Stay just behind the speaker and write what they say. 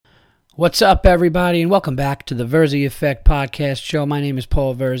What's up, everybody, and welcome back to the Verzi Effect Podcast Show. My name is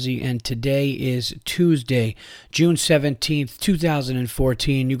Paul Verzi, and today is Tuesday, June 17th,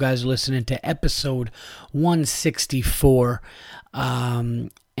 2014. You guys are listening to episode 164,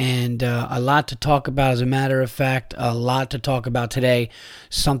 and a lot to talk about. As a matter of fact, a lot to talk about today.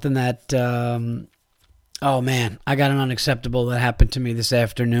 Something that, oh man, I got an unacceptable that happened to me this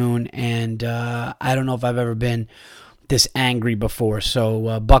afternoon, and I don't know if I've ever been this angry before,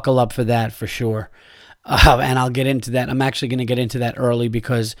 so buckle up for that for sure. And I'll get into that. I'm actually going to get into that early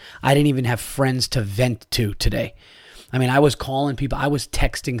because I didn't even have friends to vent to today. I mean, I was calling people. I was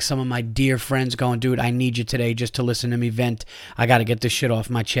texting some of my dear friends going, dude, I need you today just to listen to me vent. I got to get this shit off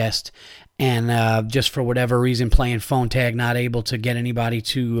my chest. And just for whatever reason, playing phone tag, not able to get anybody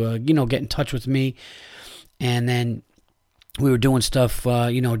to, get in touch with me. And then we were doing stuff,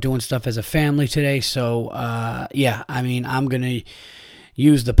 as a family today. So, I mean, I'm going to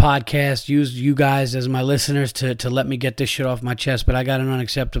use the podcast, use you guys as my listeners to let me get this shit off my chest. But I got an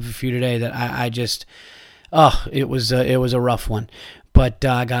unacceptable for you today that I just, it was a rough one. But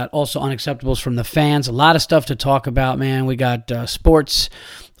I got also unacceptables from the fans. A lot of stuff to talk about, man. We got sports,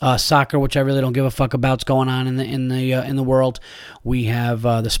 soccer, which I really don't give a fuck about. What's going on in the world. We have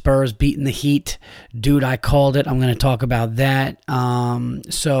the Spurs beating the Heat. Dude, I called it. I'm going to talk about that.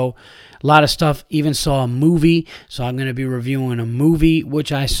 So a lot of stuff. Even saw a movie. So I'm going to be reviewing a movie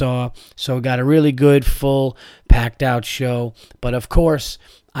which I saw. So we got a really good, full, packed out show. But of course,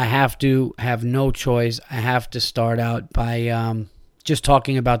 I have to have no choice. I have to start out by just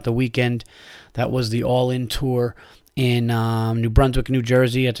talking about the weekend. That was the All-In Tour in New Brunswick, New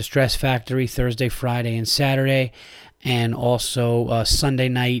Jersey at the Stress Factory, Thursday, Friday, and Saturday. And also Sunday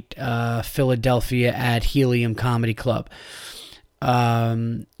night, Philadelphia at Helium Comedy Club.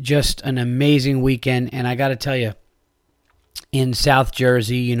 Just an amazing weekend. And I got to tell you, in South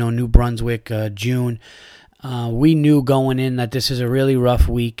Jersey, New Brunswick, June, we knew going in that this is a really rough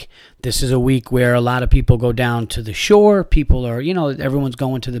week. This is a week where a lot of people go down to the shore. People are, everyone's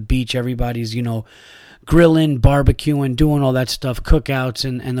going to the beach. Everybody's, grilling, barbecuing, doing all that stuff, cookouts,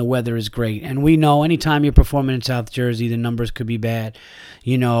 and the weather is great. And we know anytime you're performing in South Jersey, the numbers could be bad.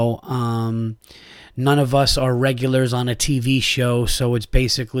 None of us are regulars on a TV show, so it's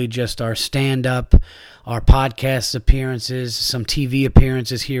basically just our stand-up, our podcast appearances, some TV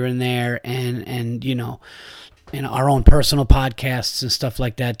appearances here and there, and our own personal podcasts and stuff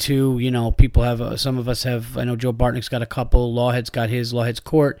like that too. People have, some of us have, I know Joe Bartnick's got a couple, Lawhead's got his, Lawhead's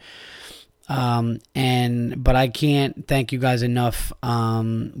Court. But I can't thank you guys enough.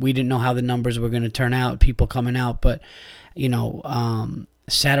 We didn't know how the numbers were going to turn out, people coming out, but,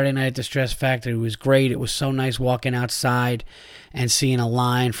 Saturday night at the Stress Factory was great. It was so nice walking outside and seeing a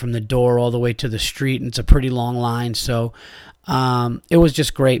line from the door all the way to the street, and it's a pretty long line, so it was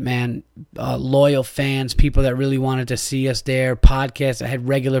just great, man. Loyal fans, people that really wanted to see us there, podcasts. I had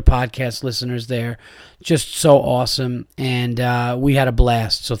regular podcast listeners there. Just so awesome, and we had a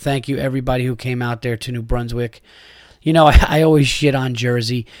blast. So thank you, everybody who came out there to New Brunswick. I always shit on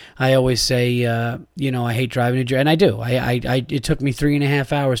Jersey. I always say, I hate driving to Jersey, and I do. It took me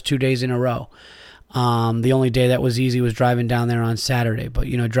 3.5 hours, 2 days in a row. The only day that was easy was driving down there on Saturday. But,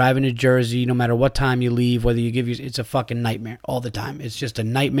 driving to Jersey, no matter what time you leave, whether you it's a fucking nightmare all the time. It's just a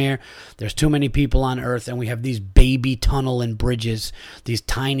nightmare. There's too many people on Earth, and we have these baby tunnel and bridges, these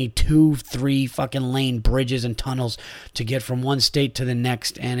tiny 2-3 fucking lane bridges and tunnels to get from one state to the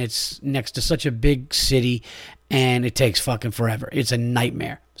next, and it's next to such a big city, and it takes fucking forever. It's a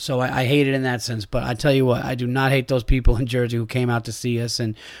nightmare. So I hate it in that sense. But I tell you what, I do not hate those people in Jersey who came out to see us,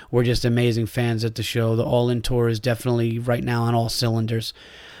 and we're just amazing fans at the show. The All-In Tour is definitely right now on all cylinders.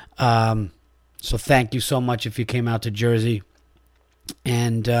 So thank you so much if you came out to Jersey.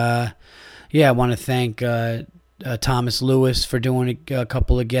 And, I want to thank Thomas Lewis for doing a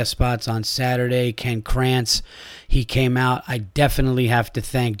couple of guest spots on Saturday. Ken Krantz, he came out. I definitely have to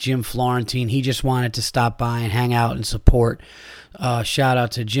thank Jim Florentine. He just wanted to stop by and hang out and support. Shout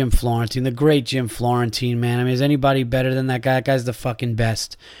out to Jim Florentine, the great Jim Florentine, man. I mean, is anybody better than that guy? That guy's the fucking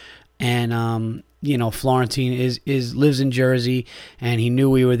best. And Florentine lives in Jersey, and he knew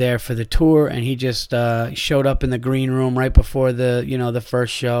we were there for the tour, and he just showed up in the green room right before the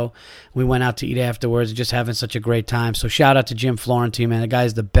first show. We went out to eat afterwards, just having such a great time. So shout out to Jim Florentine, man. The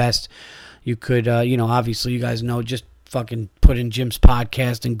guy's the best. You could, obviously you guys know, just fucking put in Jim's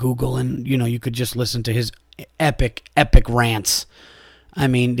podcast and Google, and you could just listen to his epic rants. I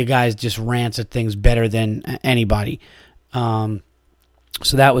mean, the guy just rants at things better than anybody. So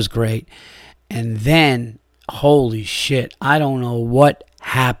that was great. And then, holy shit, I don't know what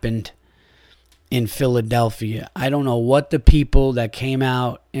happened in Philadelphia. I don't know what the people that came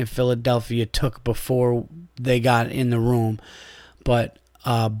out in Philadelphia took before they got in the room, but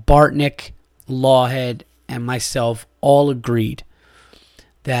Bartnick, Lawhead, and myself all agreed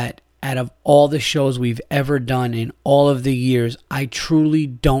that out of all the shows we've ever done in all of the years, I truly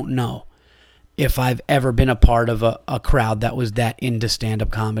don't know if I've ever been a part of a crowd that was that into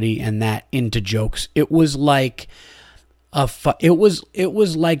stand-up comedy and that into jokes. It was like it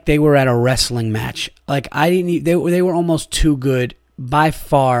was like they were at a wrestling match. Like they were almost too good by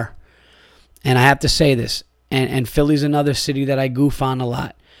far. And I have to say this, and Philly's another city that I goof on a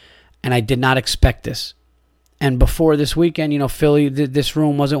lot, and I did not expect this. And before this weekend, Philly, this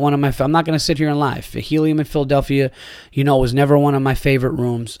room wasn't one of my. I'm not going to sit here and lie. Helium in Philadelphia, was never one of my favorite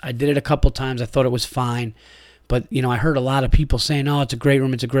rooms. I did it a couple times. I thought it was fine. But, I heard a lot of people saying, oh, it's a great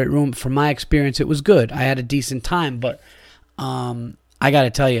room. It's a great room. From my experience, it was good. I had a decent time. But I got to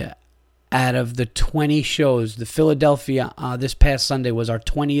tell you, out of the 20 shows, the Philadelphia this past Sunday was our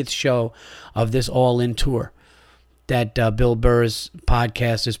 20th show of this all-in tour that Bill Burr's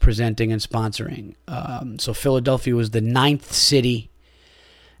podcast is presenting and sponsoring. So Philadelphia was the 9th city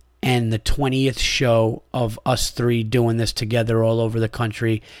and the 20th show of us three doing this together all over the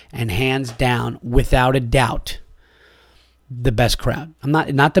country. And hands down, without a doubt, the best crowd. I'm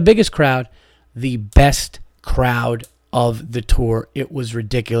not the biggest crowd, the best crowd of the tour. It was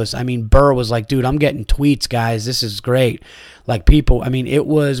ridiculous. I mean, Burr was like, dude, I'm getting tweets, guys. This is great. Like people,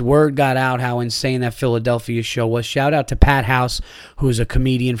 word got out how insane that Philadelphia show was. Shout out to Pat House, who's a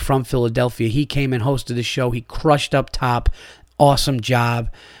comedian from Philadelphia. He came and hosted the show. He crushed up top. Awesome job.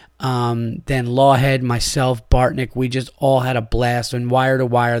 Then Lawhead, myself, Bartnick, we just all had a blast. And wire to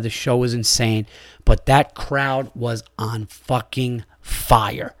wire, the show was insane. But that crowd was on fucking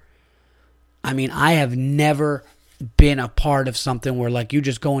fire. I have never been a part of something where like you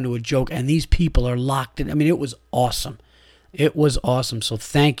just go into a joke and these people are locked in. It was awesome. It was awesome. So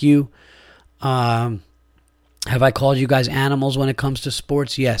thank you. Have I called you guys animals when it comes to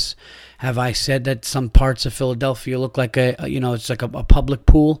sports? Yes. Have I said that some parts of Philadelphia look like it's like a public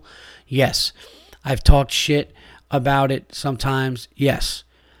pool? Yes. I've talked shit about it sometimes. Yes.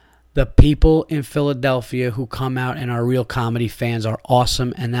 The people in Philadelphia who come out and are real comedy fans are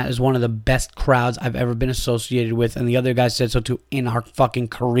awesome, and that is one of the best crowds I've ever been associated with, and the other guys said so too, in our fucking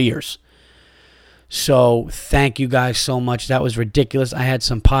careers. So thank you guys so much. That was ridiculous. I had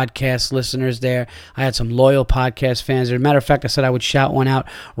some podcast listeners there. I had some loyal podcast fans. As a matter of fact, I said I would shout one out.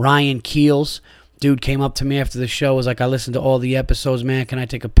 Ryan Keels, dude, came up to me after the show, was like, I listened to all the episodes, man. Can I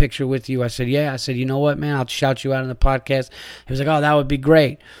take a picture with you? I said, yeah. I said, you know what, man? I'll shout you out on the podcast. He was like, oh, that would be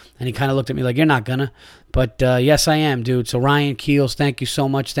great. And he kind of looked at me like, you're not gonna. But yes, I am, dude. So Ryan Keels, thank you so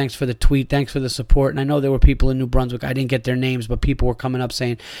much. Thanks for the tweet. Thanks for the support. And I know there were people in New Brunswick. I didn't get their names, but people were coming up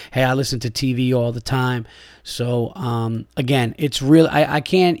saying, hey, I listen to TV all the time. So, again, it's real. I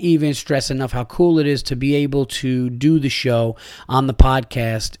can't even stress enough how cool it is to be able to do the show on the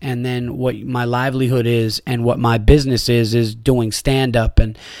podcast. And then what my livelihood is and what my business is doing stand-up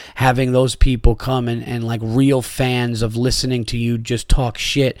and having those people come and like real fans of listening to you just talk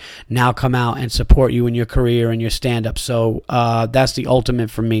shit now come out and support you in your career and your stand-up. So that's the ultimate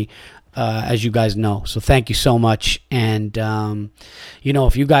for me, as you guys know. So thank you so much. And,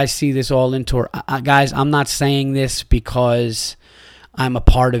 if you guys see this all-in tour, guys, I'm not saying this because I'm a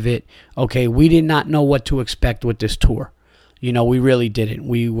part of it. Okay, we did not know what to expect with this tour. We really didn't.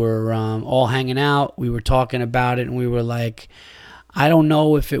 We were all hanging out. We were talking about it, and we were like, I don't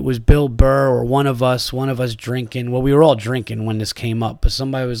know if it was Bill Burr or one of us drinking. Well, we were all drinking when this came up, but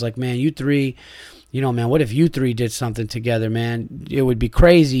somebody was like, man, you three, man, what if you three did something together, man? It would be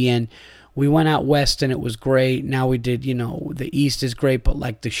crazy. And we went out west and it was great. Now we did, the east is great, but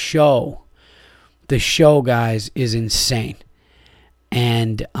like the show, guys, is insane.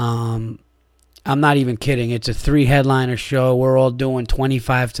 And I'm not even kidding. It's a 3-headliner show. We're all doing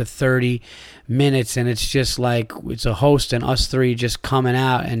 25 to 30 minutes, and it's just like it's a host and us three just coming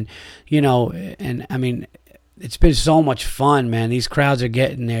out. And, it's been so much fun, man. These crowds are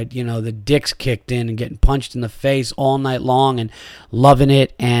getting the dicks kicked in and getting punched in the face all night long and loving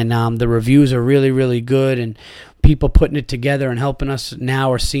it. And the reviews are really, really good. And people putting it together and helping us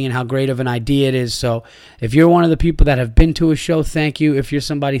now are seeing how great of an idea it is. So if you're one of the people that have been to a show, thank you. If you're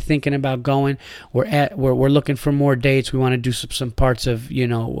somebody thinking about going, we're looking for more dates. We want to do some parts of,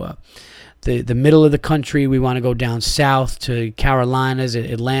 the middle of the country. We want to go down south to Carolinas,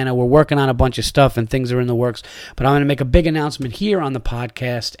 Atlanta. We're working on a bunch of stuff and things are in the works. But I'm going to make a big announcement here on the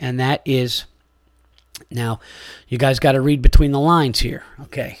podcast, and that is, now, you guys got to read between the lines here.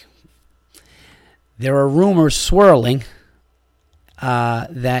 Okay. There are rumors swirling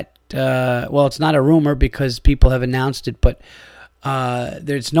that well, it's not a rumor because people have announced it, but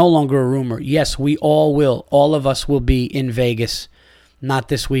there's no longer a rumor. Yes, we all of us will be in Vegas, not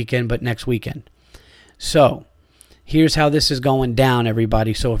this weekend, but next weekend. So here's how this is going down,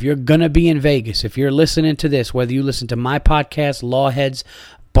 everybody. So if you're going to be in Vegas, if you're listening to this, whether you listen to my podcast, Lawheads,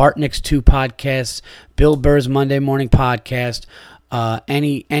 Bartnick's 2 podcasts, Bill Burr's Monday Morning Podcast,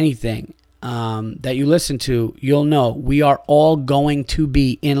 anything that you listen to, you'll know we are all going to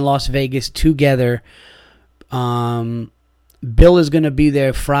be in Las Vegas together. Bill is going to be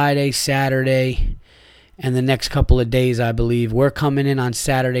there Friday, Saturday, and the next couple of days, I believe. We're coming in on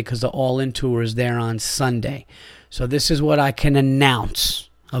Saturday because the All In Tour is there on Sunday. So this is what I can announce,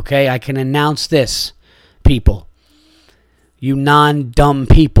 okay? I can announce this, people. You non-dumb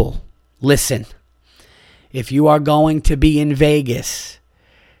people, listen. If you are going to be in Vegas,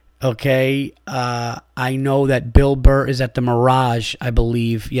 okay, I know that Bill Burr is at the Mirage, I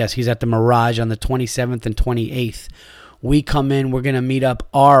believe. Yes, he's at the Mirage on the 27th and 28th. We come in, we're going to meet up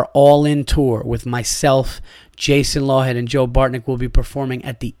our all-in tour with myself, Jason Lawhead, and Joe Bartnick will be performing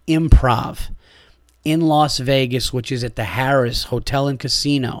at the Improv in Las Vegas, which is at the Harrah's Hotel and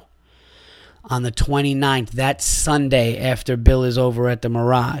Casino on the 29th. That's Sunday after Bill is over at the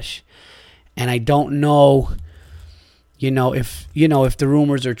Mirage. And I don't know, if the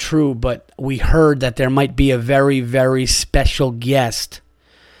rumors are true, but we heard that there might be a very, very special guest,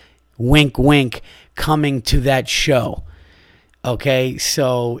 wink, wink, coming to that show. Okay,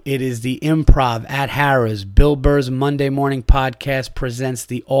 so it is the Improv at Harrah's. Bill Burr's Monday Morning Podcast presents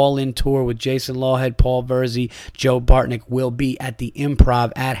the All-In Tour with Jason Lawhead, Paul Verzi, Joe Bartnick will be at the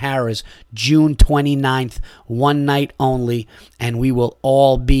Improv at Harrah's June 29th, one night only, and we will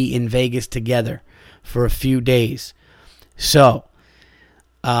all be in Vegas together for a few days. So,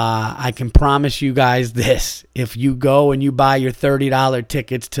 I can promise you guys this. If you go and you buy your $30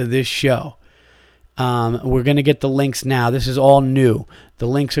 tickets to this show, we're going to get the links now. This is all new. The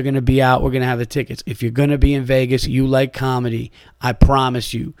links are going to be out. We're going to have the tickets. If you're going to be in Vegas, you like comedy, I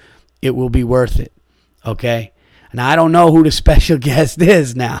promise you it will be worth it. Okay? And I don't know who the special guest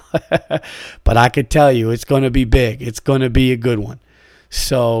is now, but I could tell you it's going to be big. It's going to be a good one.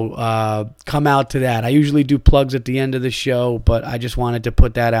 So come out to that. I usually do plugs at the end of the show, but I just wanted to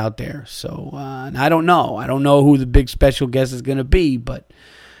put that out there. So and I don't know. I don't know who the big special guest is going to be, but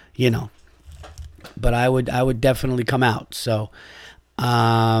But I would definitely come out. So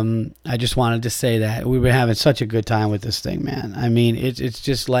I just wanted to say that. We were having such a good time with this thing, man. I mean, it's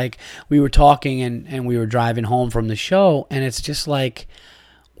just like we were talking and we were driving home from the show, and it's just like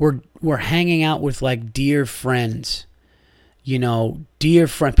we're hanging out with like dear friends. Dear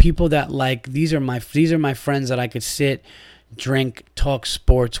friend, people that like these are my friends that I could sit, drink, talk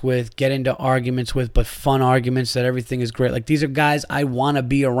sports with, get into arguments with, but fun arguments that everything is great. Like these are guys I want to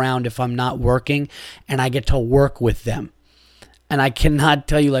be around if I'm not working and I get to work with them. And I cannot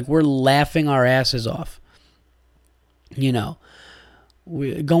tell you, like, we're laughing our asses off.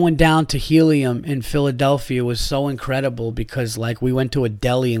 Going down to Helium in Philadelphia was so incredible because, like, we went to a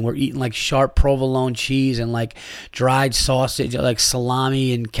deli and we're eating, like, sharp provolone cheese and, like, dried sausage, like,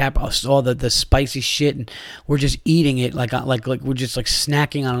 salami and all the spicy shit, and we're just eating it like we're just, like,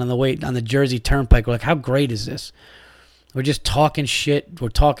 snacking on the way on the Jersey Turnpike. We're like, how great is this? We're just talking shit. We're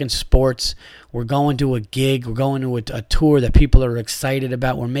talking sports. We're going to a gig. We're going to a tour that people are excited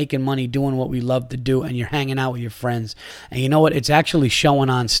about. We're making money doing what we love to do, and you're hanging out with your friends. And you know what? It's actually showing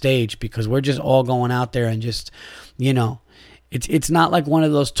on stage because we're just all going out there and just, it's not like one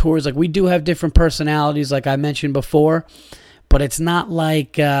of those tours. Like, we do have different personalities, like I mentioned before, but it's not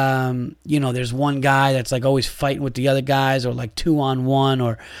like, there's one guy that's like always fighting with the other guys or like 2-on-1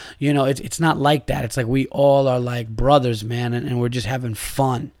 or, it's not like that. It's like we all are like brothers, man, and we're just having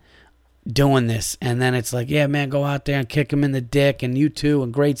fun doing this. And then it's like, yeah, man, go out there and kick him in the dick, and you too,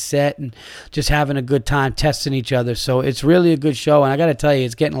 and great set, and just having a good time testing each other. So it's really a good show, and I got to tell you,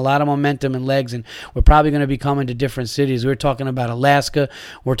 it's getting a lot of momentum and legs, and we're probably going to be coming to different cities. We're talking about Alaska,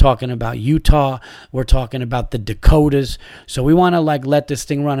 we're talking about Utah, we're talking about the Dakotas. So we want to like let this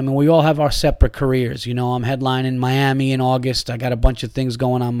thing run. I mean, we all have our separate careers. I'm headlining Miami in August. I got a bunch of things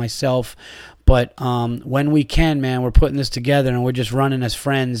going on myself. But when we can, man, we're putting this together and we're just running as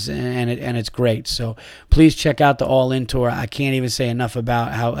friends, and it's great. So please check out the All-In Tour. I can't even say enough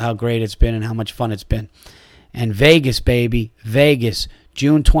about how great it's been and how much fun it's been. And Vegas, baby, Vegas,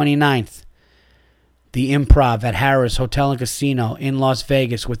 June 29th, the Improv at Harrah's Hotel and Casino in Las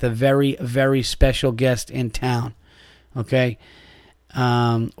Vegas with a very, very special guest in town, okay?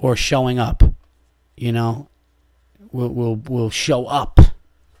 Or showing up, We'll show up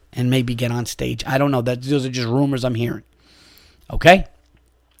and maybe get on stage. I don't know. Those are just rumors I'm hearing. Okay?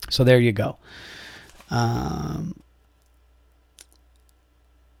 So there you go.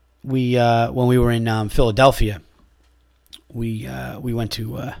 When we were in Philadelphia, we went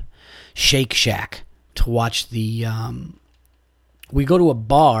to Shake Shack to watch the. We go to a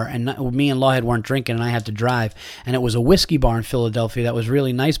bar, and me and Lawhead weren't drinking, and I had to drive. And it was a whiskey bar in Philadelphia that was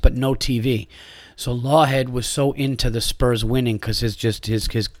really nice, but no TV. So Lawhead was so into the Spurs winning because his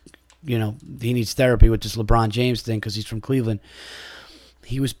he needs therapy with this LeBron James thing because he's from Cleveland.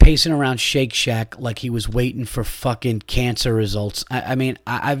 He was pacing around Shake Shack like he was waiting for fucking cancer results. I mean,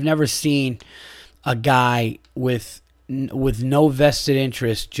 I've never seen a guy with no vested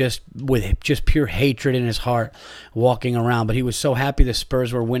interest, just pure hatred in his heart, walking around. But he was so happy the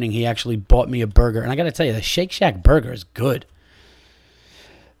Spurs were winning, he actually bought me a burger. And I got to tell you, the Shake Shack burger is good.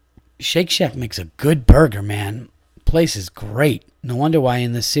 Shake Shack makes a good burger, man. Place is great. No wonder why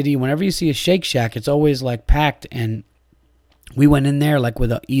in the city, whenever you see a Shake Shack, it's always like packed. And we went in there like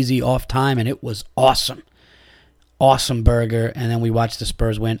with an easy off time, and it was awesome. Awesome burger. And then we watched the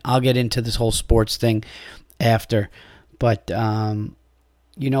Spurs win. I'll get into this whole sports thing after. But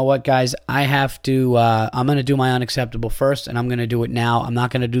you know what, guys? I have to, I'm going to do my unacceptable first, and I'm going to do it now. I'm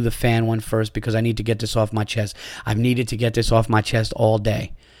not going to do the fan one first because I need to get this off my chest. I've needed to get this off my chest all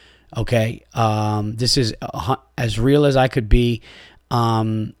day. Okay? This is as real as I could be.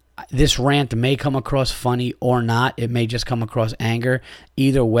 This rant may come across funny or not. It may just come across anger.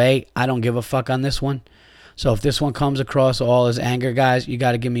 Either way, I don't give a fuck on this one. So if this one comes across all as anger, guys, you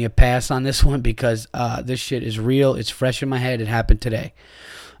got to give me a pass on this one because this shit is real. It's fresh in my head. It happened today.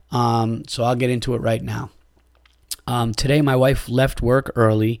 So I'll get into it right now. Today, my wife left work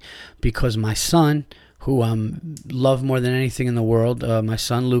early because my son, who I love more than anything in the world, my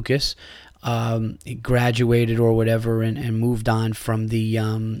son Lucas, he graduated or whatever and moved on from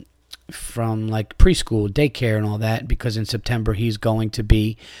the from like preschool, daycare, and all that because in September he's going to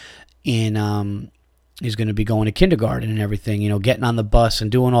be in. He's going to be going to kindergarten and everything, getting on the bus and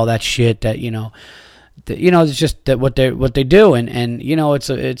doing all that shit that, it's just that what they do. And it's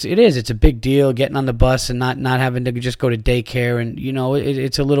a big deal getting on the bus and not having to just go to daycare. And,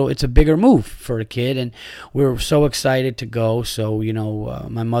 it's a bigger move for a kid. And we were so excited to go. So,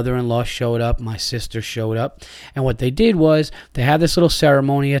 my mother-in-law showed up. My sister showed up. And what they did was they had this little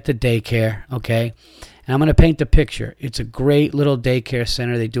ceremony at the daycare. Okay. And I'm going to paint the picture. It's a great little daycare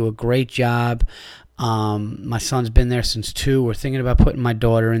center. They do a great job. My son's been there since 2. We're thinking about putting my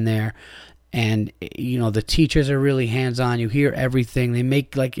daughter in there. And, the teachers are really hands-on. You hear everything. They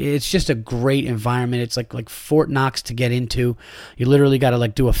make, it's just a great environment. It's like Fort Knox to get into. You literally got to,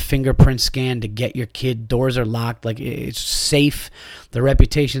 do a fingerprint scan to get your kid. Doors are locked. It's safe. The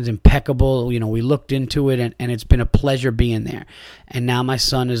reputation's impeccable. We looked into it, and it's been a pleasure being there. And now my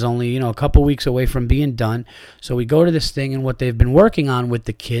son is only, a couple weeks away from being done. So we go to this thing, and what they've been working on with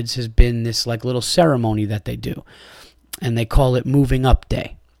the kids has been this, little ceremony that they do. And they call it Moving Up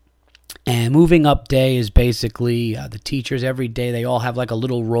Day. And Moving Up Day is basically the teachers every day, they all have a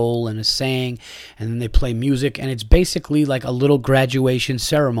little role and a saying, and then they play music, and it's basically like a little graduation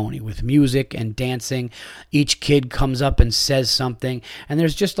ceremony with music and dancing. Each kid comes up and says something, and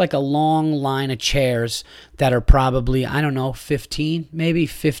there's just a long line of chairs that are probably,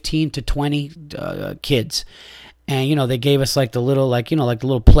 15 to 20 kids. And, they gave us the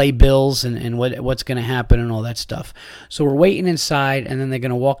little playbills and what's going to happen and all that stuff. So we're waiting inside, and then they're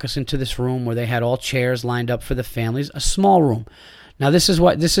going to walk us into this room where they had all chairs lined up for the families, a small room. Now, this is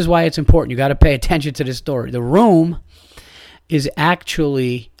why it's important. You got to pay attention to this story. The room is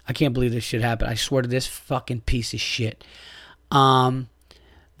actually, I can't believe this shit happened. I swear to this fucking piece of shit. The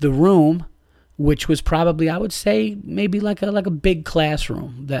room, which was probably, I would say, maybe like a big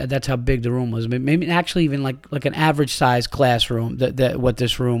classroom. That's how big the room was. Maybe actually even like an average size classroom. That what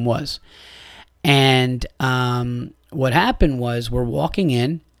this room was. And what happened was we're walking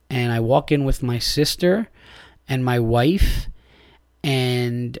in, and I walk in with my sister and my wife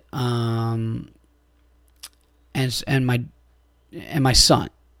and my son.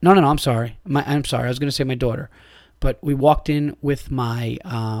 No, I'm sorry. I'm sorry. I was going to say my daughter, but we walked in with my.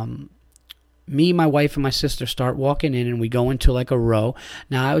 Me, my wife, and my sister start walking in, and we go into a row.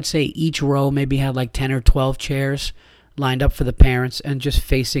 Now, I would say each row maybe had 10 or 12 chairs lined up for the parents and just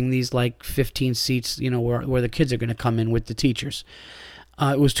facing these 15 seats, where the kids are going to come in with the teachers.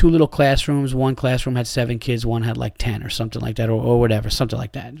 It was 2 little classrooms. One classroom had 7 kids. One had 10 or something like that, or whatever, something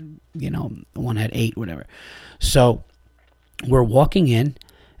like that. One had 8, whatever. So we're walking in,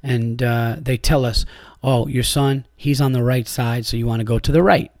 and they tell us, oh, your son, he's on the right side, so you want to go to the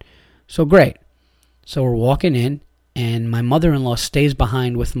right. So great. So we're walking in, and my mother-in-law stays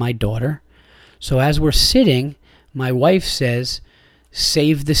behind with my daughter. So as we're sitting, my wife says,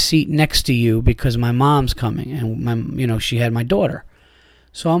 save the seat next to you because my mom's coming, and she had my daughter.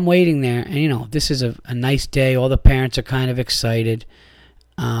 So I'm waiting there, and this is a nice day. All the parents are kind of excited.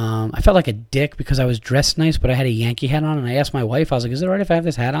 I felt like a dick because I was dressed nice, but I had a Yankee hat on, and I asked my wife, I was like, is it all right if I have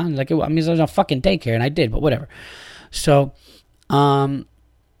this hat on? Like, it was a fucking daycare, and I did, but whatever. So, I'm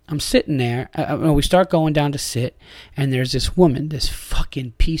sitting there. We start going down to sit, and there's this woman, this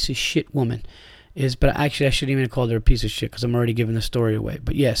fucking piece of shit woman. But actually, I shouldn't even have called her a piece of shit because I'm already giving the story away.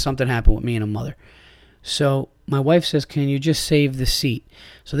 But yeah, something happened with me and a mother. So my wife says, can you just save the seat?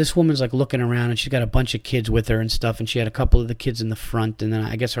 So this woman's like looking around, and she's got a bunch of kids with her and stuff, and she had a couple of the kids in the front, and then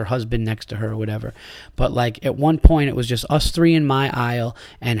I guess her husband next to her or whatever. But like at one point, it was just us three in my aisle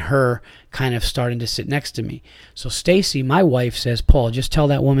and her kind of starting to sit next to me. So Stacy, my wife, says, Paul, just tell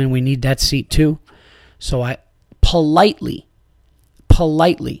that woman we need that seat too. So I politely,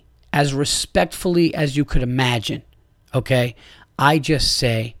 as respectfully as you could imagine, okay, I just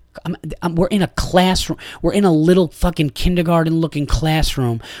say, we're in a classroom. We're in a little fucking kindergarten-looking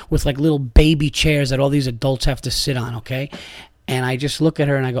classroom with like little baby chairs that all these adults have to sit on, okay? And I just look at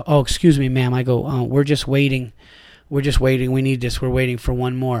her and I go, oh, excuse me, ma'am. I go, we're just waiting. We need this. We're waiting for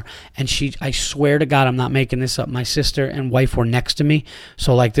one more. And I swear to God, I'm not making this up. My sister and wife were next to me.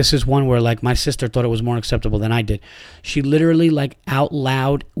 So like this is one where like my sister thought it was more acceptable than I did. She literally like out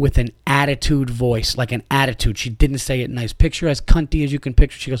loud with an attitude voice, like an attitude. She didn't say it nice. Picture as cunty as you can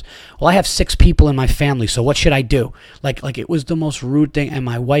picture. She goes, well, I have 6 people in my family, so what should I do? Like it was the most rude thing. And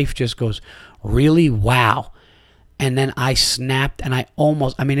my wife just goes, really? Wow. And then I snapped and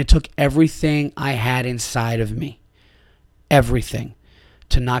it took everything I had inside of me. Everything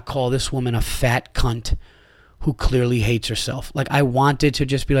to not call this woman a fat cunt who clearly hates herself. Like I wanted to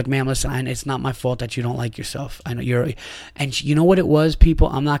just be like, ma'am, listen, it's not my fault that you don't like yourself. I know and you know what it was, people?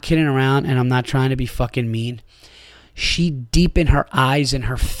 I'm not kidding around, and I'm not trying to be fucking mean. She, deep in her eyes and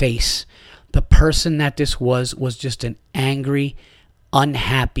her face, the person that this was just an angry,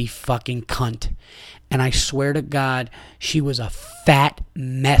 unhappy fucking cunt. And I swear to God, she was a fat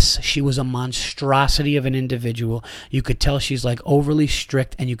mess. She was a monstrosity of an individual. You could tell she's like overly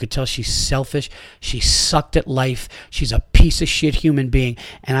strict, and you could tell she's selfish. She sucked at life. She's a piece of shit human being.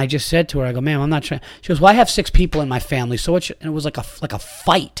 And I just said to her, I go, ma'am, I'm not trying. She goes, well, I have 6 people in my family. So and it was like a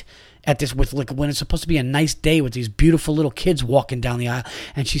fight at this with like when it's supposed to be a nice day with these beautiful little kids walking down the aisle,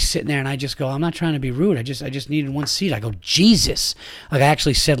 and she's sitting there, and I just go, I'm not trying to be rude. I just needed one seat. I go, Jesus. Like I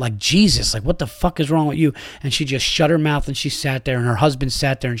actually said, like, Jesus, like what the fuck is wrong with you? And she just shut her mouth, and she sat there, and her husband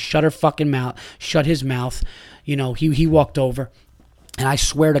sat there and shut her fucking mouth, shut his mouth. He walked over. And I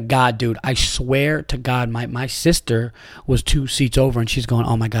swear to God, dude, my sister was 2 seats over, and she's going,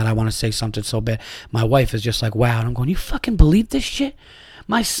 oh my God, I want to say something so bad. My wife is just like, wow. And I'm going, you fucking believe this shit?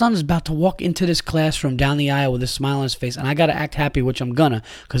 My son's about to walk into this classroom down the aisle with a smile on his face, and I got to act happy, which I'm gonna,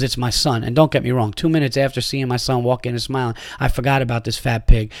 because it's my son. And don't get me wrong, 2 minutes after seeing my son walk in and smiling, I forgot about this fat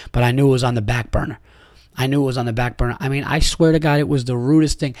pig, but I knew it was on the back burner. I mean, I swear to God, it was the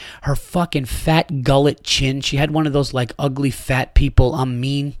rudest thing. Her fucking fat gullet chin. She had one of those like ugly fat people,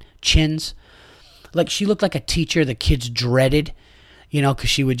 mean chins. Like she looked like a teacher the kids dreaded, because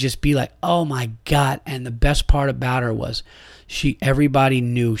she would just be like, oh my God. And the best part about her was everybody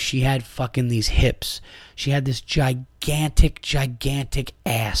knew she had fucking these hips. She had this gigantic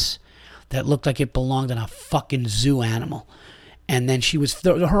ass that looked like it belonged in a fucking zoo animal. And then she was,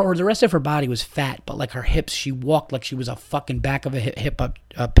 the rest of her body was fat, but like her hips, she walked like she was a fucking back of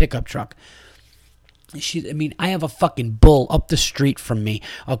a pickup truck. I have a fucking bull up the street from me,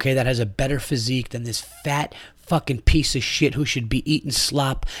 okay, that has a better physique than this fat fucking piece of shit who should be eating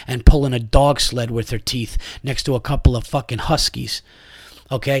slop and pulling a dog sled with her teeth next to a couple of fucking huskies,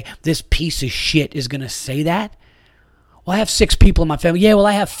 okay? This piece of shit is going to say that? Well, I have 6 people in my family. Yeah, well,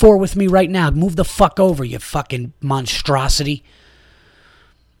 I have 4 with me right now. Move the fuck over, you fucking monstrosity.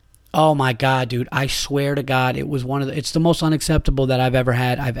 Oh my God, dude. I swear to God, it's the most unacceptable that I've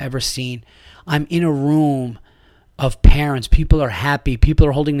ever seen. I'm in a room of parents. People are happy. People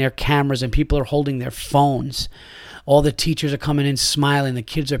are holding their cameras, and people are holding their phones. All the teachers are coming in smiling. The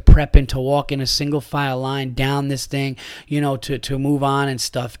kids are prepping to walk in a single file line down this thing, to move on and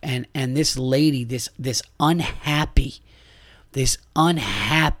stuff. And this lady, this unhappy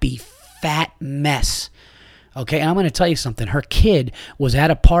fat mess. Okay, and I'm going to tell you something. Her kid was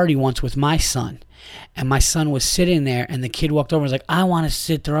at a party once with my son, and my son was sitting there, and the kid walked over and was like, I want to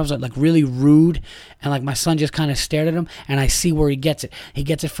sit there. I was like really rude, and like my son just kind of stared at him, and I see where he gets it. He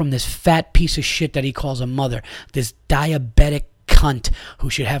gets it from this fat piece of shit that he calls a mother, this diabetic cunt who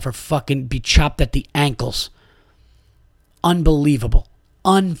should have her fucking be chopped at the ankles. Unbelievable.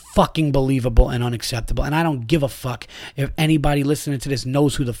 unfucking believable and unacceptable. And I don't give a fuck if anybody listening to this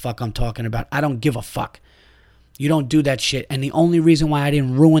knows who the fuck I'm talking about. I don't give a fuck. You don't do that shit. And the only reason why I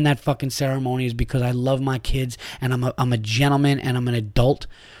didn't ruin that fucking ceremony is because I love my kids, and I'm a gentleman, and I'm an adult.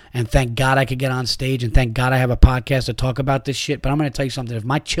 And thank God I could get on stage, and thank God I have a podcast to talk about this shit. But I'm going to tell you something. If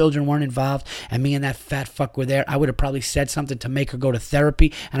my children weren't involved and me and that fat fuck were there, I would have probably said something to make her go to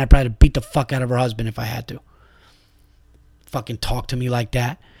therapy, and I'd probably beat the fuck out of her husband if I had to. Fucking talk to me like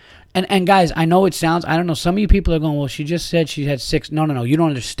that. And guys, I know it sounds, I don't know, some of you people are going, well, she just said she had 6. No, you don't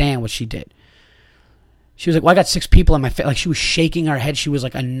understand what she did. She was like, well, I got 6 people in my face. Like, she was shaking her head. She was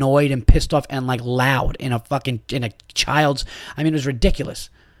like annoyed and pissed off and like loud in a child's, I mean, it was ridiculous.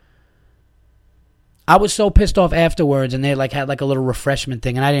 I was so pissed off afterwards, and they like had like a little refreshment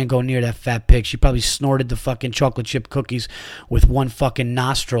thing, and I didn't go near that fat pig. She probably snorted the fucking chocolate chip cookies with one fucking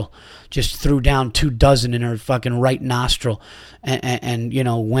nostril, just threw down 2 dozen in her fucking right nostril, and you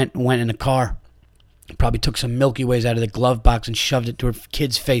know, went in the car. Probably took some Milky Ways out of the glove box and shoved it to her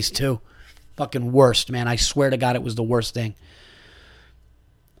kid's face too. Fucking worst, man. I swear to God, it was the worst thing.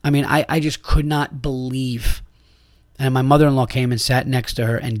 I mean, I just could not believe. And my mother-in-law came and sat next to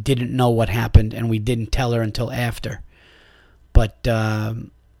her and didn't know what happened, and we didn't tell her until after. But,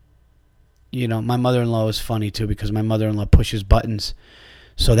 you know, my mother-in-law is funny too, because my mother-in-law pushes buttons.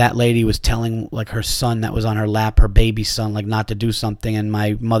 So that lady was telling, like, her son that was on her lap, her baby son, like, not to do something, and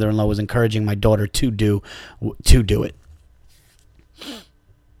my mother-in-law was encouraging my daughter to do it.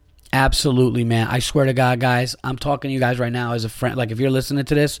 Absolutely, man. I swear to God, guys, I'm talking to you guys right now as a friend. Like, if you're listening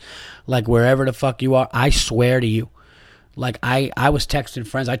to this, like, wherever the fuck you are, I swear to you. Like, I was texting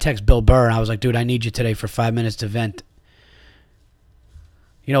friends. I text Bill Burr, and I was like, dude, I need you today for 5 minutes to vent.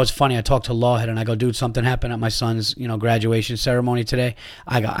 You know, it's funny. I talked to Lawhead, and I go, dude, something happened at my son's, you know, graduation ceremony today.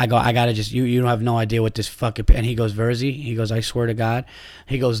 I gotta just, you don't have no idea what this fucking, and he goes, Verzi, he goes, I swear to God.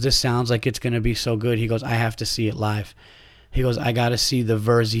 He goes, this sounds like it's going to be so good. He goes, I have to see it live. He goes, I got to see the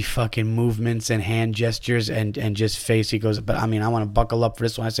Verzi fucking movements and hand gestures and just face. He goes, but I mean, I want to buckle up for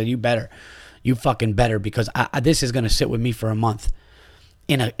this one. I said, you better. You fucking better, because this is going to sit with me for a month.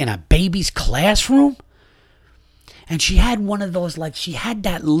 In a baby's classroom? And she had one of those, like, she had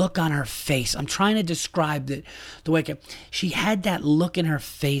that look on her face. I'm trying to describe the way she had that look in her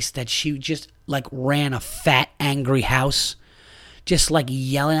face that she just, like, ran a fat, angry house. Just like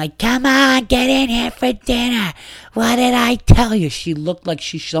yelling, like, come on, get in here for dinner. What did I tell you? She looked like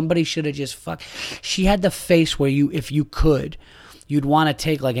somebody should have just fucked. She had the face where if you could, you'd want to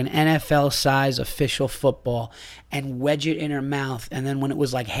take like an NFL size official football and wedge it in her mouth. And then when it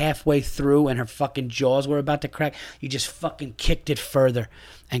was like halfway through and her fucking jaws were about to crack, you just fucking kicked it further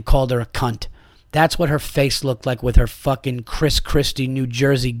and called her a cunt. That's what her face looked like, with her fucking Chris Christie, New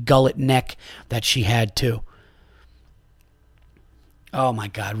Jersey gullet neck that she had too. Oh my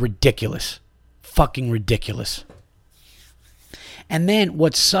God, ridiculous. Fucking ridiculous. And then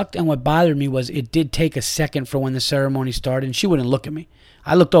what sucked and what bothered me was it did take a second for when the ceremony started, and she wouldn't look at me.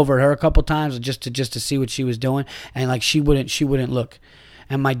 I looked over at her a couple times just to see what she was doing, and like she wouldn't look.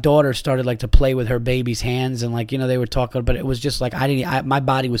 And my daughter started like to play with her baby's hands, and like, you know, they were talking, but it was just like my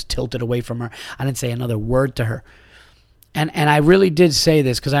body was tilted away from her. I didn't say another word to her. And I really did say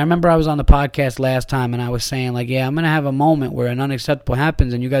this, because I remember I was on the podcast last time and I was saying, like, yeah, I'm going to have a moment where an unacceptable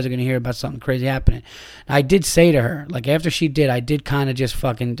happens and you guys are going to hear about something crazy happening. And I did say to her, like, after she did, I just kind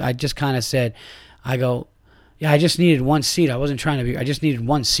of said, I go, yeah, I just needed one seat. I wasn't trying to be, I just needed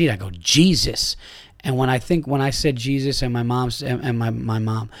one seat. I go, Jesus. And when I said Jesus and my mom's, and my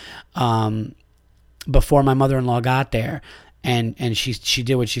mom, before my mother-in-law got there, And she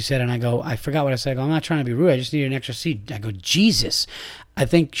did what she said, and I go, I forgot what I said. I go, I'm not trying to be rude. I just need an extra seat. I go, Jesus. I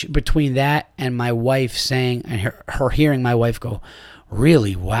think between that and my wife saying, and her hearing my wife go,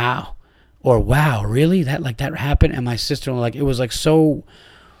 really, wow, or wow, really, that happened, and my sister-in-law, like, it was like so.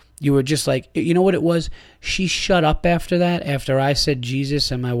 You were just like, you know what it was? She shut up after that, after I said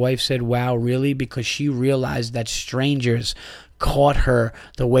Jesus and my wife said, wow, really, because she realized that strangers caught her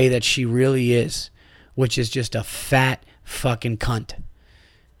the way that she really is, which is just a fat fucking cunt,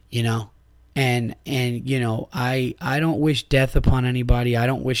 you know. And you know, I don't wish death upon anybody. I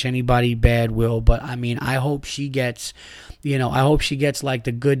don't wish anybody bad will, but I mean, I hope she gets, you know, I hope she gets like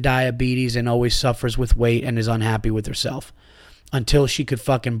the good diabetes and always suffers with weight and is unhappy with herself until she could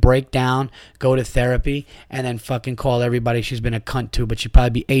fucking break down, go to therapy, and then fucking call everybody she's been a cunt to. But she'd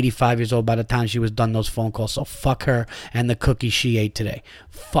probably be 85 years old by the time she was done those phone calls. So fuck her and the cookies she ate today.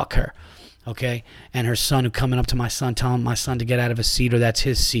 Fuck her. Okay, and her son, who coming up to my son, telling my son to get out of a seat, or that's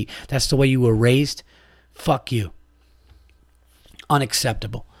his seat. That's the way you were raised? Fuck you.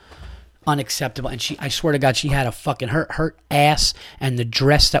 Unacceptable. Unacceptable. And I swear to God, she had a fucking, her ass and the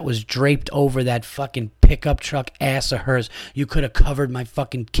dress that was draped over that fucking pickup truck ass of hers. You could have covered my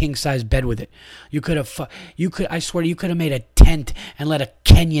fucking king size bed with it. I swear, you could have made a tent and let a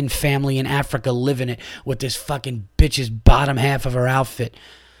Kenyan family in Africa live in it with this fucking bitch's bottom half of her outfit.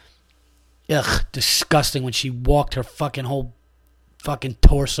 Ugh, disgusting. When she walked, her fucking whole fucking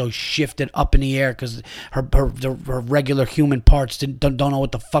torso shifted up in the air because her regular human parts don't know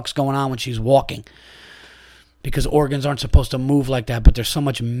what the fuck's going on when she's walking, because organs aren't supposed to move like that, but there's so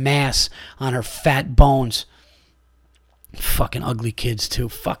much mass on her fat bones. Fucking ugly kids too.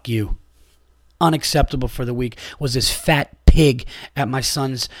 Fuck you. Unacceptable for the week was this fat pig at my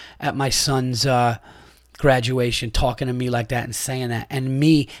son's graduation talking to me like that and saying that, and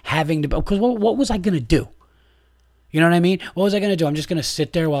me having to, because what was I gonna do? You know what I mean? What was I going to do? I'm just going to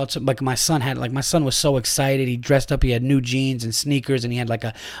sit there while it's like my son was so excited. He dressed up. He had new jeans and sneakers, and he had like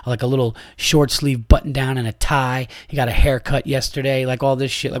a little short sleeve button down and a tie. He got a haircut yesterday, like all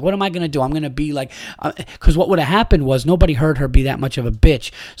this shit. Like, what am I going to do? I'm going to be like, because what would have happened was nobody heard her be that much of a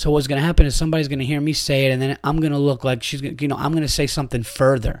bitch. So what's going to happen is somebody's going to hear me say it, and then I'm going to look like she's going to, I'm going to say something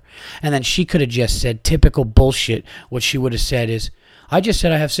further. And then she could have just said typical bullshit. What she would have said is, I just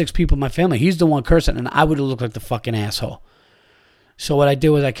said I have 6 people in my family. He's the one cursing, and I would have looked like the fucking asshole. So what I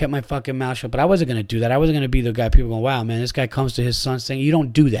did was I kept my fucking mouth shut, but I wasn't going to do that. I wasn't going to be the guy people going, wow, man, this guy comes to his son saying, you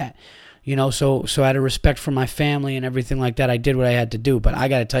don't do that. You know, so out of respect for my family and everything like that, I did what I had to do. But I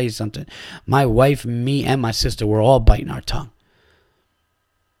got to tell you something. My wife, me, and my sister were all biting our tongue.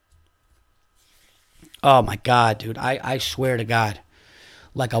 Oh, my God, dude. I swear to God.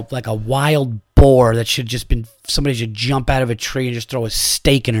 Like a wild boar that should just been, somebody should jump out of a tree and just throw a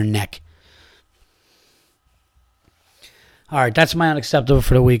stake in her neck. All right, that's my unacceptable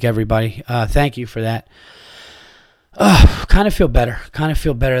for the week, everybody. Thank you for that. Kind of feel better. Kind of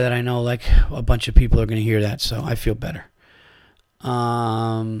feel better that I know like a bunch of people are going to hear that, so I feel better.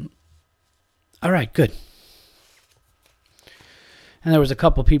 All right, good. And there was a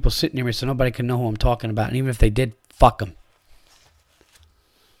couple people sitting near me, so nobody can know who I'm talking about. And even if they did, fuck them.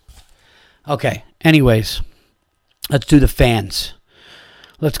 Okay, anyways, let's do the fans.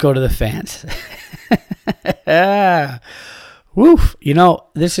 Let's go to the fans. Woof. You know,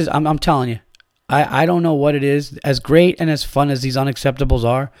 this is, I'm telling you, I don't know what it is. As great and as fun as these unacceptables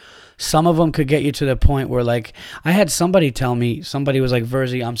are, some of them could get you to the point where, like, I had somebody tell me, somebody was like,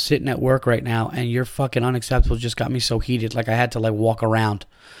 Verzi, I'm sitting at work right now, and your fucking unacceptables just got me so heated, like I had to, like, walk around.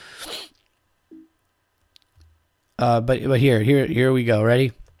 But here we go.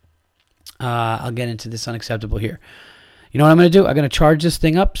 Ready? I'll get into this unacceptable here. You know what I'm going to do? I'm going to charge this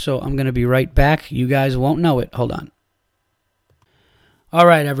thing up, so I'm going to be right back. You guys won't know it. Hold on. All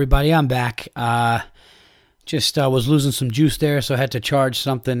right, everybody, I'm back. Just was losing some juice there, so I had to charge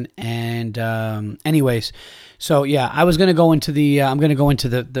something. And anyways, so yeah, I was going to go into the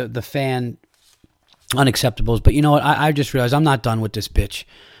the fan unacceptables, but you know what? I just realized I'm not done with this bitch.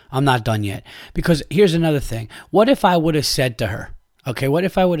 I'm not done yet, because here's another thing. What if I would have said to her? Okay, what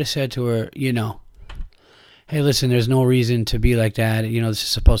if I would have said to her, you know, hey, listen, there's no reason to be like that. You know, this is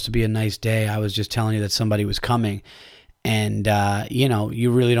supposed to be a nice day. I was just telling you that somebody was coming. And, you know, you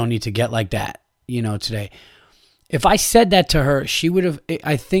really don't need to get like that, you know, today. If I said that to her, she would have,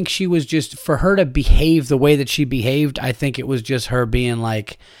 I think she was just, for her to behave the way that she behaved, I think it was just her being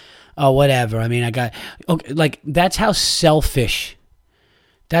like, oh, whatever. I mean, okay, like, that's how selfish.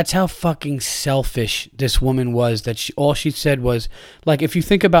 That's how fucking selfish this woman was, that all she said was, like, if you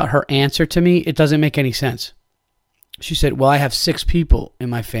think about her answer to me, it doesn't make any sense. She said, well, I have 6 people in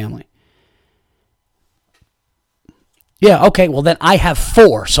my family. Yeah, okay, well, then I have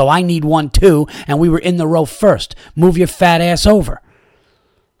 4, so I need 1 too, and we were in the row first. Move your fat ass over.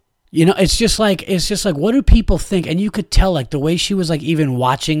 You know, it's just like, what do people think? And you could tell, like, the way she was, like, even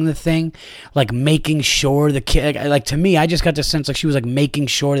watching the thing, like, making sure the kid, like, to me, I just got the sense, like, she was, like, making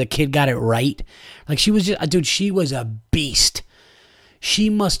sure the kid got it right. Like, she was just, dude, she was a beast. She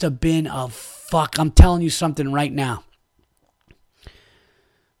must have been I'm telling you something right now.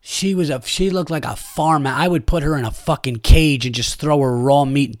 She looked like a farm. I would put her in a fucking cage and just throw her raw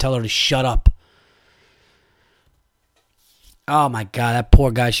meat and tell her to shut up. Oh, my God, that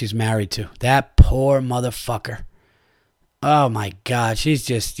poor guy she's married to. That poor motherfucker. Oh, my God. She's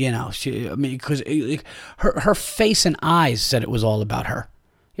just, you know, because her face and eyes said it was all about her.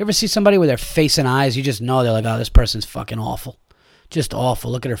 You ever see somebody with their face and eyes? You just know they're like, oh, this person's fucking awful. Just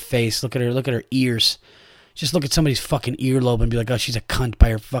awful. Look at her face. Look at her ears. Just look at somebody's fucking earlobe and be like, oh, she's a cunt by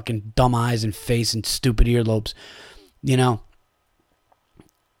her fucking dumb eyes and face and stupid earlobes. You know?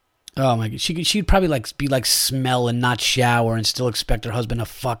 Oh my God, she'd probably like be like smell and not shower and still expect her husband to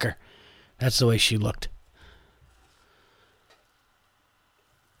fuck her. That's the way she looked.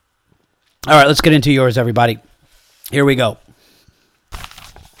 All right, let's get into yours, everybody. Here we go.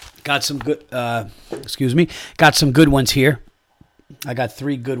 Got some good, got some good ones here. I got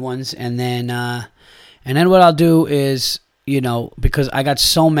 3 good ones, and then what I'll do is, because I got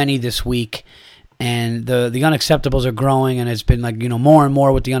so many this week, and the unacceptables are growing, and it's been more and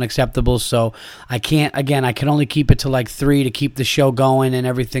more with the unacceptables. So I can only keep it to like 3 to keep the show going and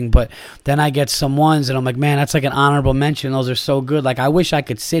everything. But then I get some ones, and I'm like, man, that's like an honorable mention. Those are so good. Like I wish I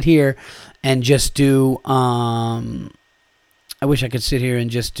could sit here and just do.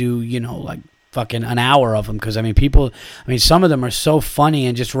 Like fucking an hour of them, because some of them are so funny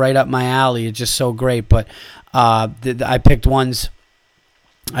and just right up my alley. It's just so great. But I picked ones.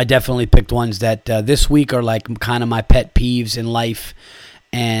 I definitely picked ones that this week are like kind of my pet peeves in life.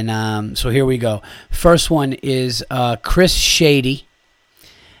 And so here we go. First one is Chris Shady.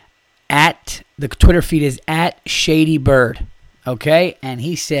 The Twitter feed is at ShadyBird. Okay? And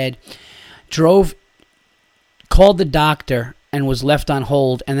he said, called the doctor and was left on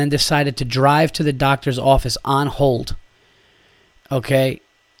hold, and then decided to drive to the doctor's office on hold. Okay?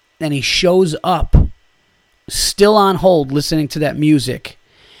 Then he shows up, still on hold, listening to that music.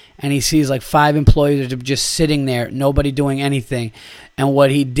 And he sees like 5 employees are just sitting there, nobody doing anything. And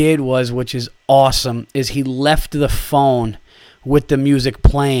what he did was, which is awesome, is he left the phone with the music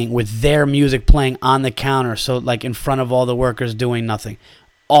playing, with their music playing on the counter. So like in front of all the workers doing nothing.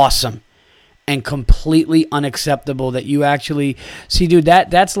 Awesome. And completely unacceptable that you actually see, dude.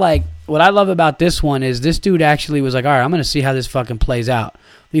 That's like what I love about this one is this dude actually was like, all right, I'm going to see how this fucking plays out.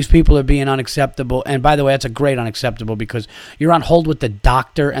 These people are being unacceptable. And by the way, that's a great unacceptable, because you're on hold with the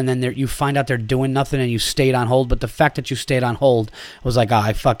doctor and then you find out they're doing nothing and you stayed on hold. But the fact that you stayed on hold was like,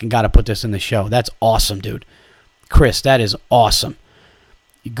 I fucking got to put this in the show. That's awesome, dude. Chris, that is awesome.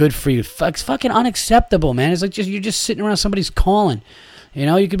 Good for you. It's fucking unacceptable, man. It's like you're just sitting around, somebody's calling.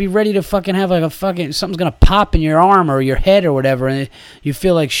 You could be ready to fucking have like something's going to pop in your arm or your head or whatever, and you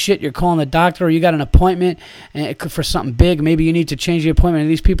feel like shit. You're calling the doctor, or you got an appointment for something big. Maybe you need to change the appointment, and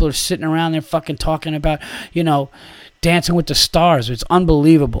these people are sitting around there fucking talking about, Dancing with the Stars. It's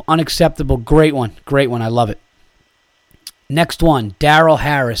unbelievable. Unacceptable. Great one. I love it. Next one, Daryl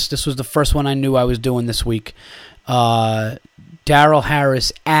Harris. This was the first one I knew I was doing this week. Daryl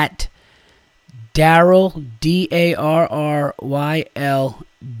Harris at Darryl,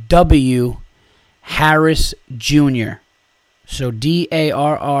 DARRYLW, Harris Jr. So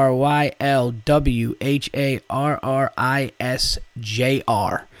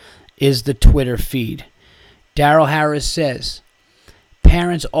DARRYLWHARRISJR is the Twitter feed. Daryl Harris says,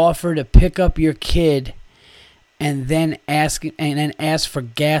 parents offer to pick up your kid and then ask for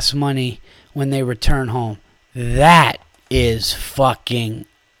gas money when they return home. That is fucking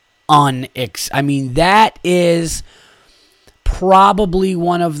that is probably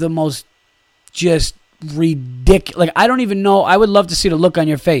one of the most just ridiculous. Like, I don't even know. I would love to see the look on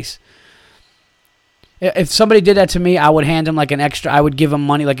your face. If somebody did that to me, I would hand them like an extra. I would give them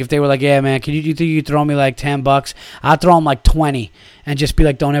money. Like if they were like, yeah, man, do you think you could throw me like $10? I'd throw them like 20 and just be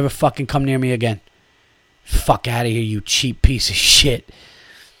like, don't ever fucking come near me again. Fuck out of here, you cheap piece of shit.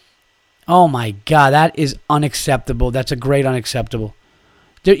 Oh my God, that is unacceptable. That's a great unacceptable.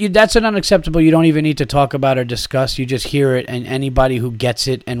 That's an unacceptable you don't even need to talk about or discuss. You just hear it, and anybody who gets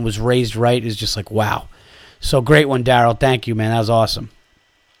it and was raised right is just like, wow. So great one, Daryl. Thank you, man. That was awesome.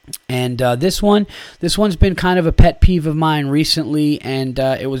 And this one's been kind of a pet peeve of mine recently, and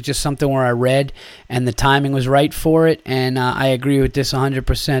it was just something where I read, and the timing was right for it, and I agree with this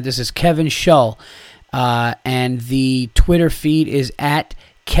 100%. This is Kevin Shull, and the Twitter feed is at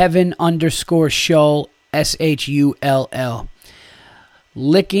Kevin_Shull, SHULL.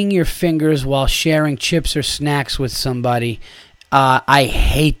 Licking your fingers while sharing chips or snacks with somebody. I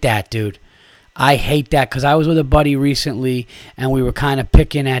hate that, dude. I hate that, because I was with a buddy recently, and we were kind of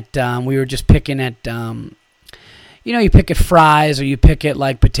picking at, you pick at fries, or you pick at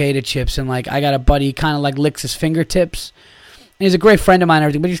like potato chips, and like I got a buddy, he kind of like licks his fingertips. And he's a great friend of mine and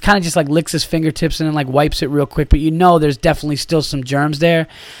everything, but he's kind of just like licks his fingertips and then like wipes it real quick. But there's definitely still some germs there.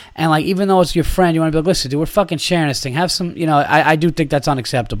 And like, even though it's your friend, you want to be like, listen, dude, we're fucking sharing this thing. Have some, I do think that's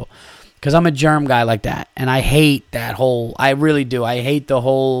unacceptable, because I'm a germ guy like that. And I hate that whole, I really do. I hate the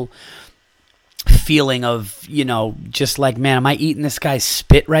whole feeling of, just like, man, am I eating this guy's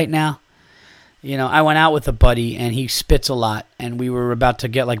spit right now? I went out with a buddy, and he spits a lot, and we were about to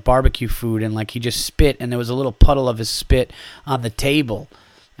get like barbecue food, and like he just spit, and there was a little puddle of his spit on the table.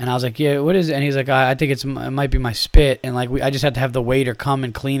 And I was like, yeah, what is it? And he's like, I think it might be my spit. And like, I just had to have the waiter come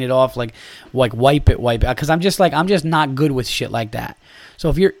and clean it off, like wipe it. Because I'm just not good with shit like that. So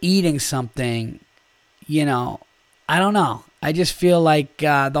if you're eating something, I don't know. I just feel like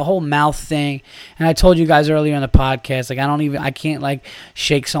the whole mouth thing, and I told you guys earlier in the podcast, like I can't like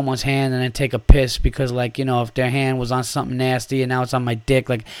shake someone's hand and then take a piss because like, if their hand was on something nasty and now it's on my dick,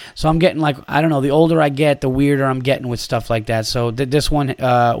 like, so I'm getting like, I don't know, the older I get, the weirder I'm getting with stuff like that. So this one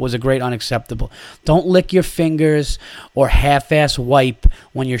was a great unacceptable. Don't lick your fingers or half-ass wipe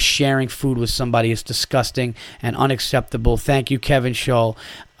when you're sharing food with somebody. It's disgusting and unacceptable. Thank you, Kevin Scholl.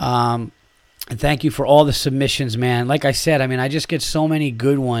 And thank you for all the submissions, man. Like I said, I mean, I just get so many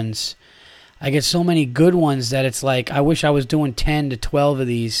good ones. I get so many good ones that it's like, I wish I was doing 10 to 12 of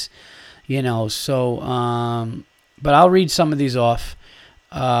these, So, but I'll read some of these off.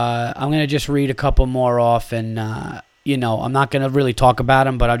 I'm going to just read a couple more off and, I'm not going to really talk about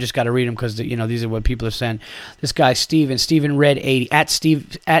them, but I've just got to read them because, these are what people are saying. This guy, Steven Red 80, at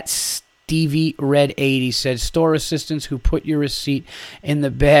Stevie Red 80 said, store assistants who put your receipt in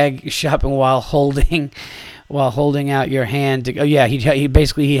the bag shopping while holding out your hand. He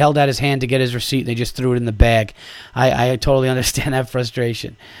basically held out his hand to get his receipt and they just threw it in the bag. I totally understand that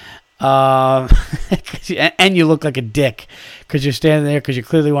frustration. And you look like a dick because you're standing there because you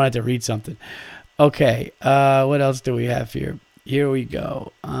clearly wanted to read something. Okay, what else do we have here? Here we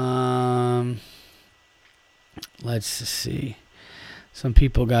go. Let's see. Some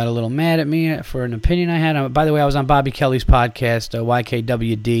people got a little mad at me for an opinion I had. By the way, I was on Bobby Kelly's podcast,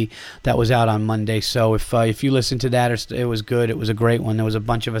 YKWD, that was out on Monday. So if you listen to that, it was good. It was a great one. There was a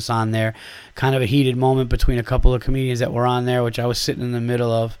bunch of us on there. Kind of a heated moment between a couple of comedians that were on there, which I was sitting in the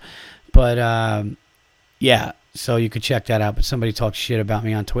middle of. But, yeah, so you could check that out. But somebody talked shit about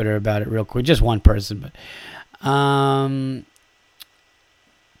me on Twitter about it real quick. Just one person. But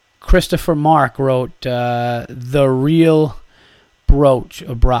Christopher Mark wrote, The Real Broach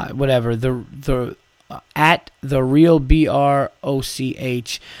or whatever, the at the real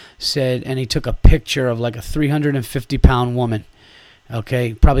BROCH said, and he took a picture of like a 350-pound woman,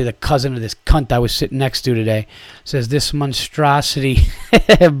 okay, probably the cousin of this cunt I was sitting next to today. Says this monstrosity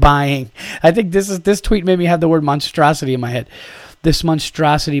buying, I think this tweet made me have the word monstrosity in my head. This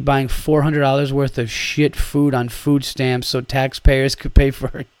monstrosity buying $400 worth of shit food on food stamps so taxpayers could pay for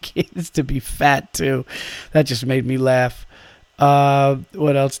her kids to be fat too. That just made me laugh.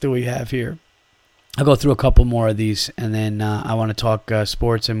 What else do we have here? I'll go through a couple more of these, and then I want to talk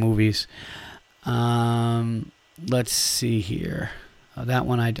sports and movies. Let's see here. That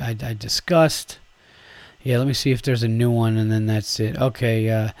one I discussed. Yeah, let me see if there's a new one, and then that's it.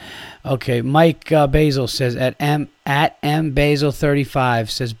 Okay, Mike Basil says, at mbasil35,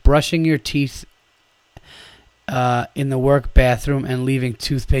 says, brushing your teeth in the work bathroom and leaving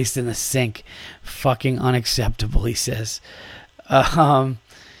toothpaste in the sink. Fucking unacceptable, he says.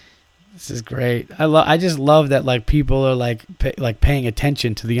 This is great. I just love that like people are like paying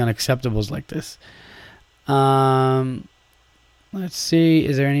attention to the unacceptables like this. Let's see.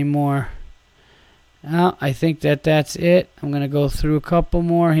 Is there any more? No, I think that's it. I'm gonna go through a couple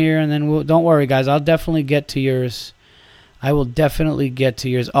more here, and then don't worry, guys. I'll definitely get to yours. I will definitely get to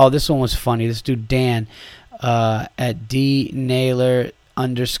yours. Oh, this one was funny. This dude Dan at DNaylor_designs,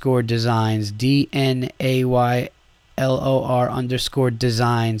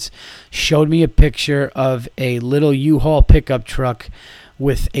 DNAYLOR_designs, showed me a picture of a little U-Haul pickup truck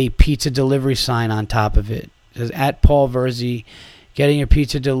with a pizza delivery sign on top of it. It says, at Paul Verzi, getting your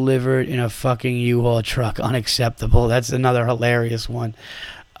pizza delivered in a fucking U-Haul truck, unacceptable. That's another hilarious one.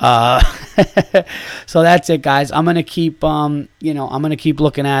 So that's it, guys. I'm gonna keep, I'm gonna keep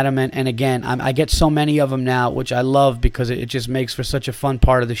looking at them, and again, I get so many of them now, which I love because it just makes for such a fun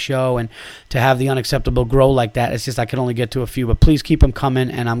part of the show, and to have the unacceptable grow like that, it's just I can only get to a few, but please keep them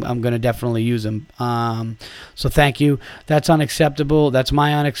coming, and I'm gonna definitely use them. So thank you. That's unacceptable. That's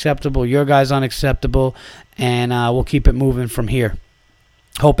my unacceptable. Your guys' unacceptable, and we'll keep it moving from here.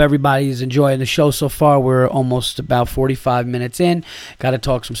 Hope everybody's enjoying the show so far. We're almost about 45 minutes in. Got to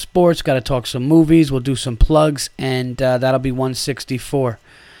talk some sports. Got to talk some movies. We'll do some plugs, and that'll be 164.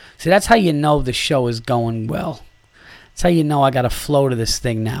 See, that's how you know the show is going well. That's how you know I got a flow to this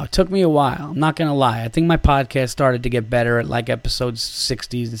thing now. It took me a while. I'm not going to lie. I think my podcast started to get better at like episodes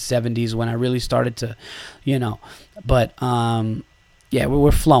 60s and 70s when I really started to, But, yeah,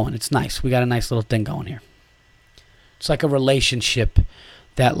 we're flowing. It's nice. We got a nice little thing going here. It's like a relationship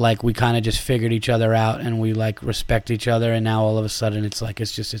that like we kind of just figured each other out and we like respect each other, and now all of a sudden it's like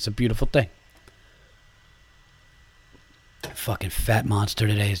it's a beautiful thing. Fucking fat monster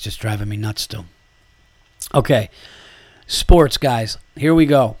today is just driving me nuts still. Okay, Sports, guys. Here we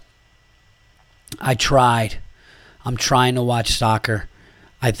go. I'm trying to watch soccer.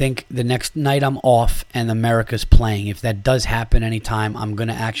 I think the next night I'm off and America's playing. If that does happen anytime, I'm going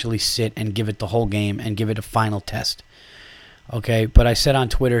to actually sit and give it the whole game and give it a final test. Okay, but I said on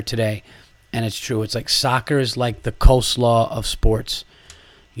Twitter today, and it's true, it's like soccer is like the coleslaw of sports.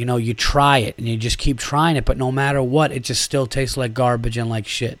 You know, you try it and you just keep trying it, but no matter what, it just still tastes like garbage and like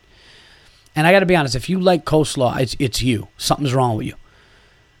shit. And I got to be honest, if you like coleslaw, it's you. Something's wrong with you.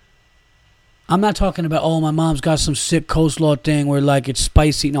 I'm not talking about, oh, my mom's got some sick coleslaw thing where, like, it's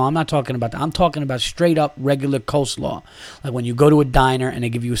spicy. No, I'm not talking about that. I'm talking about straight up regular coleslaw. Like when you go to a diner and they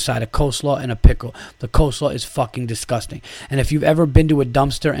give you a side of coleslaw and a pickle. The coleslaw is fucking disgusting. And if you've ever been to a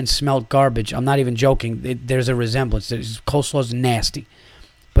dumpster and smelled garbage, I'm not even joking, there's a resemblance. Coleslaw is nasty.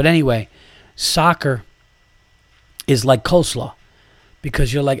 But anyway, soccer is like coleslaw.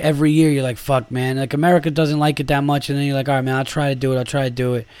 Because you're like, every year you're like, fuck, man. Like, America doesn't like it that much. And then you're like, all right, man, I'll try to do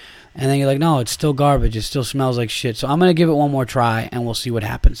it. And then you're like, no, it's still garbage. It still smells like shit. So I'm going to give it one more try, and we'll see what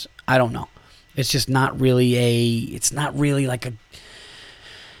happens. I don't know. It's just not really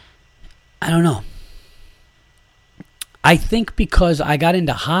I don't know. I think because I got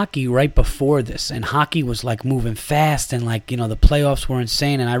into hockey right before this, and hockey was like moving fast, and like, you know, the playoffs were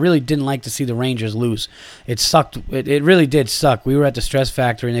insane, and I really didn't like to see the Rangers lose. It sucked. It really did suck. We were at the Stress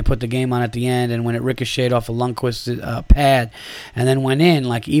Factory, and they put the game on at the end, and when it ricocheted off a Lundqvist pad and then went in,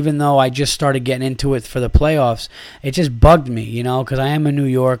 like, even though I just started getting into it for the playoffs, it just bugged me, you know, because I am a New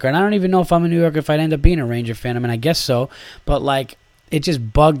Yorker, and I don't even know if I'm a New Yorker if I'd end up being a Ranger fan. I mean, I guess so, but like, it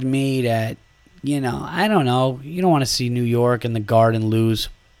just bugged me that, you know, I don't know. You don't want to see New York and the Garden lose.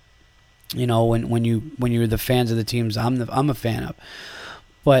 You know, when you're the fans of the teams I'm a fan of.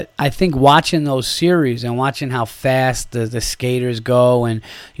 But I think watching those series and watching how fast the skaters go, and,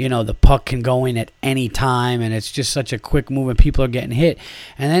 you know, the puck can go in at any time, and it's just such a quick move and people are getting hit.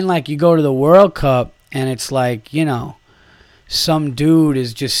 And then, like, you go to the World Cup and it's like, you know, some dude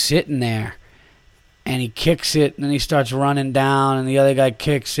is just sitting there. And he kicks it, and then he starts running down, and the other guy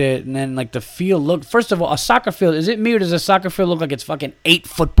kicks it, and then, like, the field look. First of all, a soccer field, is it me, or does a soccer field look like it's fucking 8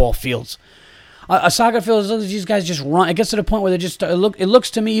 football fields? A soccer field, these guys just run. It gets to the point where they just it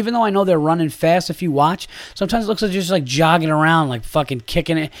looks to me, even though I know they're running fast if you watch, sometimes it looks like they're just like jogging around, like fucking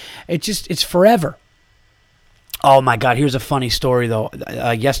kicking it. It's forever. Oh my God, here's a funny story though.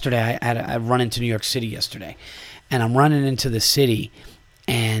 Yesterday, I run into New York City yesterday, and I'm running into the city,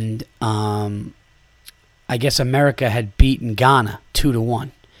 and I guess America had beaten Ghana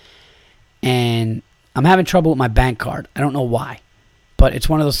 2-1. And I'm having trouble with my bank card. I don't know why. But it's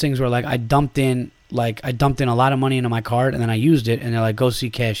one of those things where, like, I dumped in a lot of money into my card, and then I used it, and they're like, go see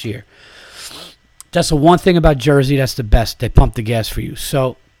cashier. That's the one thing about Jersey that's the best. They pump the gas for you.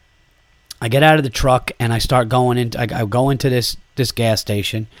 So I get out of the truck, and I start going into I go into this gas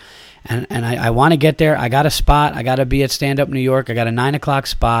station. And I want to get there. I got a spot. I got to be at Stand Up New York. I got a 9 o'clock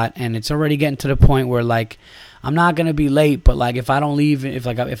spot, and it's already getting to the point where, like, I'm not gonna be late, but like, if I don't leave,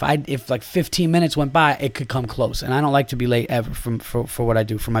 if 15 minutes went by, it could come close. And I don't like to be late ever for what I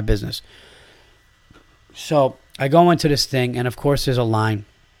do for my business. So I go into this thing, and of course there's a line,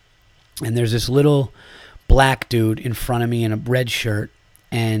 and there's this little black dude in front of me in a red shirt,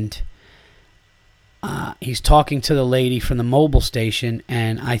 and he's talking to the lady from the mobile station,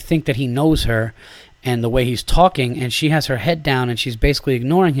 and I think that he knows her and the way he's talking, and she has her head down, and she's basically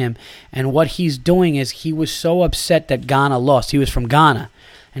ignoring him. And what he's doing is, he was so upset that Ghana lost. He was from Ghana,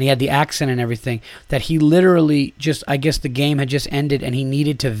 and he had the accent and everything, that he literally just, I guess the game had just ended, and he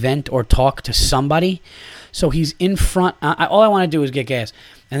needed to vent or talk to somebody. So he's in front. All I want to do is get gas.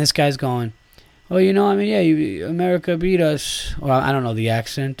 And this guy's going, oh, you know, I mean, yeah, America beat us. Well, I don't know the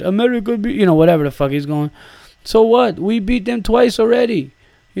accent. America beat, you know, whatever the fuck he's going. So what? We beat them twice already.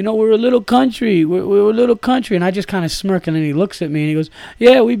 You know, we're a little country. We're a little country. And I just kind of smirk, and then he looks at me, and he goes,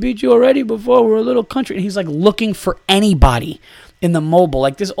 yeah, we beat you already before. We're a little country. And he's like looking for anybody in the mobile.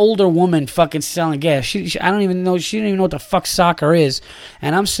 Like this older woman fucking selling gas. She I don't even know. She didn't even know what the fuck soccer is.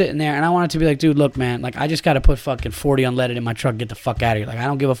 And I'm sitting there, and I wanted to be like, dude, look, man. Like, I just got to put fucking 40 unleaded in my truck and get the fuck out of here. Like, I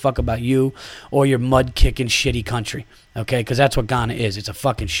don't give a fuck about you or your mud-kicking shitty country. Okay? Because that's what Ghana is. It's a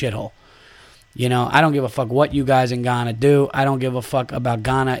fucking shithole. You know, I don't give a fuck what you guys in Ghana do. I don't give a fuck about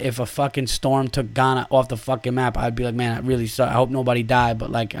Ghana. If a fucking storm took Ghana off the fucking map, I'd be like, man, I really sorry. I hope nobody died, but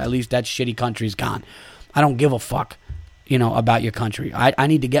like, at least that shitty country's gone. I don't give a fuck, you know, about your country. I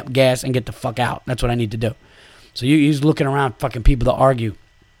need to get gas and get the fuck out. That's what I need to do. So he's looking around fucking people to argue.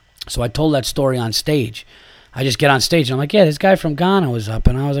 So I told that story on stage. I just get on stage, and I'm like, yeah, this guy from Ghana was up.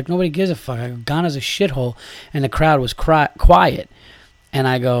 And I was like, nobody gives a fuck. Ghana's a shithole. And the crowd was quiet. And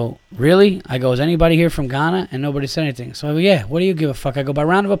I go, really? I go, is anybody here from Ghana? And nobody said anything. So I go, yeah, what do you give a fuck? I go, by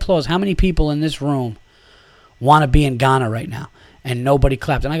round of applause, how many people in this room want to be in Ghana right now? And nobody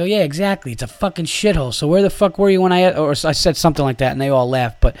clapped. And I go, yeah, exactly. It's a fucking shithole. So where the fuck were you when I said something like that, and they all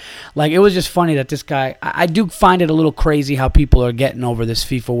laughed. But, like, it was just funny that this guy, I do find it a little crazy how people are getting over this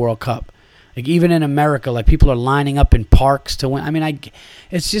FIFA World Cup. Like, even in America, like, people are lining up in parks to win. I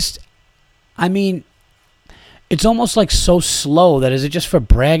mean, it's almost like so slow that is it just for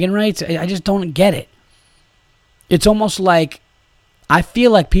bragging rights? I just don't get it. It's almost like I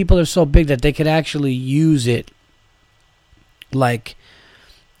feel like people are so big that they could actually use it like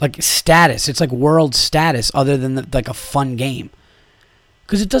status. It's like world status other than like a fun game.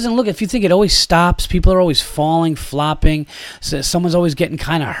 Because it doesn't look, if you think it always stops, people are always falling, flopping, so someone's always getting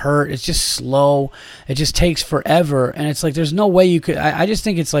kind of hurt. It's just slow. It just takes forever. And it's like there's no way you could, I just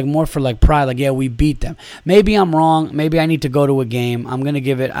think it's like more for like pride, like, yeah, we beat them. Maybe I'm wrong. Maybe I need to go to a game. I'm going to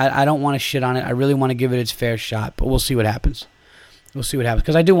give it, I don't want to shit on it. I really want to give it its fair shot, but we'll see what happens. We'll see what happens.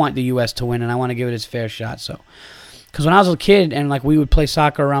 Because I do want the U.S. to win, and I want to give it its fair shot. So, because when I was a kid and like we would play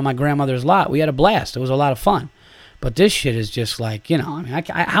soccer around my grandmother's lot, we had a blast. It was a lot of fun. But this shit is just like, you know, I mean,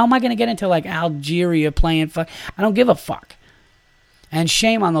 how am I going to get into like Algeria playing fuck? I don't give a fuck. And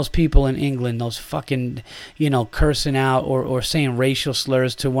shame on those people in England, those fucking, you know, cursing out or saying racial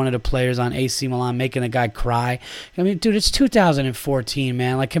slurs to one of the players on AC Milan, making the guy cry. I mean, dude, it's 2014,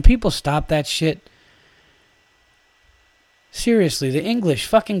 man. Like, can people stop that shit? Seriously, the English,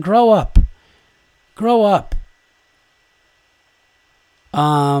 fucking grow up. Grow up.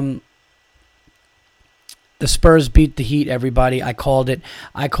 The Spurs beat the Heat, everybody. I called it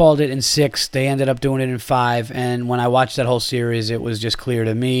in 6. They ended up doing it in 5. And when I watched that whole series, it was just clear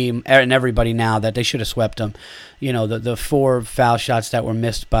to me and everybody now that they should have swept them. You know, the 4 foul shots that were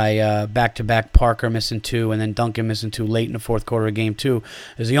missed by back-to-back, Parker missing 2 and then Duncan missing 2 late in the fourth quarter of Game 2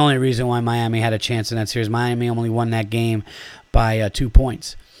 is the only reason why Miami had a chance in that series. Miami only won that game by 2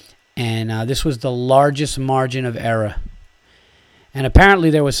 points. And this was the largest margin of error. And apparently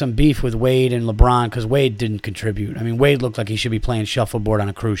there was some beef with Wade and LeBron because Wade didn't contribute. I mean, Wade looked like he should be playing shuffleboard on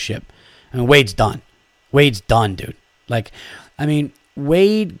a cruise ship. I mean, Wade's done. Wade's done, dude. Like, I mean,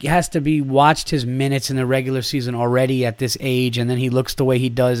 Wade has to be watched his minutes in the regular season already at this age, and then he looks the way he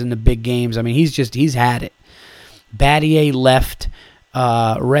does in the big games. I mean, he's had it. Battier left.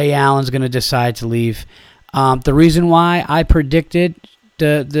 Ray Allen's going to decide to leave. The reason why I predicted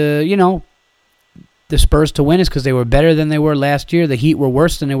the Spurs to win is because they were better than they were last year. The Heat were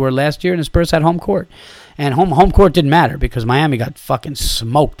worse than they were last year, and the Spurs had home court. And home court didn't matter because Miami got fucking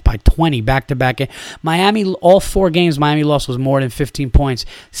smoked by 20 back-to-back. Miami, all 4 games Miami lost was more than 15 points.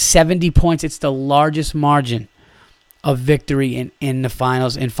 70 points. It's the largest margin of victory in the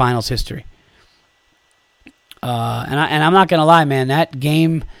finals, in finals history. And I'm not going to lie, man, that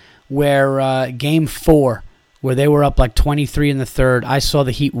game where Game 4, where they were up like 23 in the third, I saw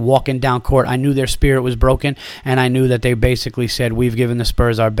the Heat walking down court. I knew their spirit was broken, and I knew that they basically said, we've given the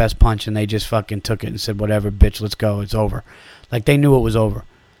Spurs our best punch, and they just fucking took it and said, whatever, bitch, let's go, it's over. Like, they knew it was over.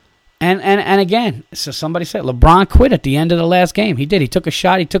 And again, so somebody said, LeBron quit at the end of the last game. He did. He took a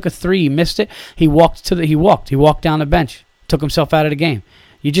shot, he took a 3, he missed it. He walked down the bench, took himself out of the game.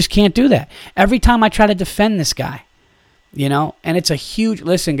 You just can't do that. Every time I try to defend this guy, you know, and it's a huge,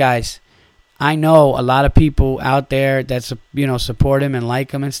 listen, guys, I know a lot of people out there that, you know, support him and like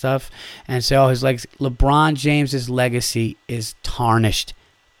him and stuff and say, oh, his legacy. LeBron James's legacy is tarnished,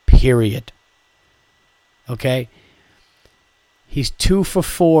 period. Okay? He's 2 for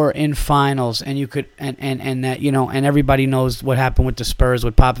 4 in finals, and you could and that, you know, and everybody knows what happened with the Spurs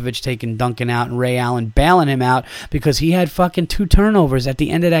with Popovich taking Duncan out and Ray Allen bailing him out because he had fucking 2 turnovers at the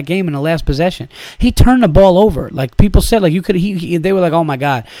end of that game in the last possession. He turned the ball over. Like people said, like you could they were like, oh my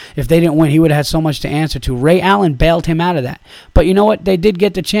God, if they didn't win, he would have had so much to answer to. Ray Allen bailed him out of that. But you know what? They did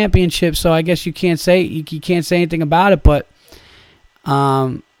get the championship, so I guess you can't say anything about it. But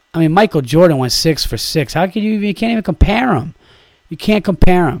I mean, Michael Jordan went 6 for 6. How could you can't even compare him? You can't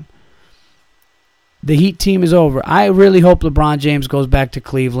compare them. The Heat team is over. I really hope LeBron James goes back to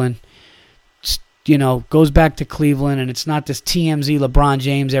Cleveland. You know, goes back to Cleveland, and it's not this TMZ LeBron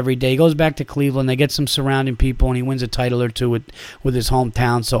James every day. He goes back to Cleveland. They get some surrounding people, and he wins a title or 2 with his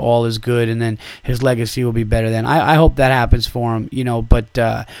hometown, so all is good, and then his legacy will be better then. I hope that happens for him, you know, but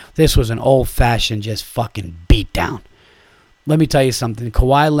this was an old-fashioned just fucking beatdown. Let me tell you something.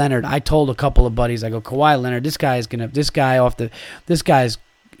 Kawhi Leonard, I told a couple of buddies, I go, Kawhi Leonard, this guy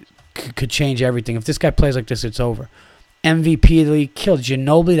could change everything. If this guy plays like this, it's over. MVP of the league, killed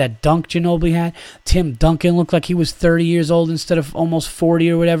Ginobili, that dunk Ginobili had. Tim Duncan looked like he was 30 years old instead of almost 40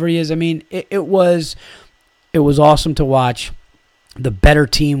 or whatever he is. I mean, it was awesome to watch. The better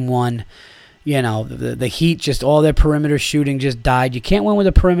team won. You know, the Heat, just all their perimeter shooting just died. You can't win with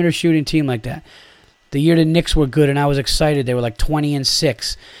a perimeter shooting team like that. The year the Knicks were good, and I was excited. They were like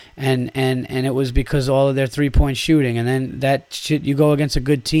 20-6, and it was because of all of their 3-point shooting. And then that shit, you go against a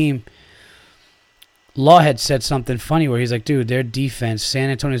good team. Law had said something funny where he's like, dude, their defense,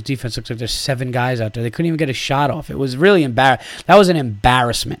 San Antonio's defense, looks like there's 7 guys out there. They couldn't even get a shot off. It was really embarrassing. That was an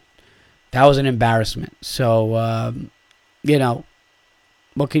embarrassment. So, you know,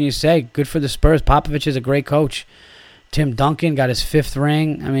 what can you say? Good for the Spurs. Popovich is a great coach. Tim Duncan got his 5th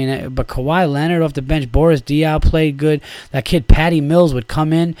ring. I mean, but Kawhi Leonard off the bench. Boris Diaw played good. That kid Patty Mills would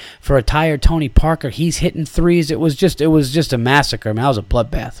come in for a tired Tony Parker. He's hitting threes. It was just a massacre. I mean, that was a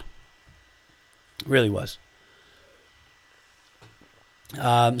bloodbath. It really was.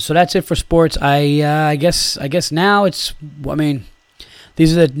 So that's it for sports. I guess now it's. I mean,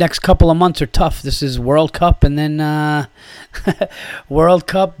 these are the next couple of months are tough. This is World Cup, and then World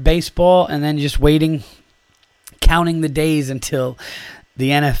Cup, baseball, and then just waiting, counting the days until the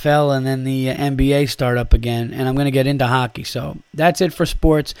NFL and then the NBA start up again. And I'm going to get into hockey. So that's it for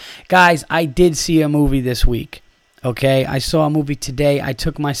sports. Guys, I did see a movie this week. Okay, I saw a movie today. I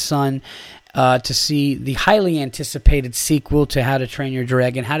took my son to see the highly anticipated sequel to How to Train Your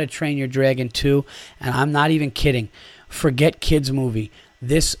Dragon, How to Train Your Dragon 2. And I'm not even kidding. Forget kids movie.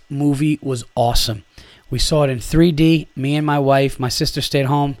 This movie was awesome. We saw it in 3D. Me and my wife, my sister stayed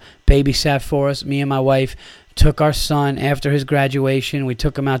home, babysat for us. Me and my wife took our son after his graduation. We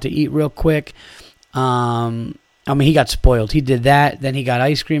took him out to eat real quick. I mean, he got spoiled. He did that. Then he got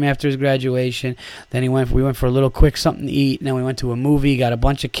ice cream after his graduation. Then we went for a little quick something to eat. And then we went to a movie, got a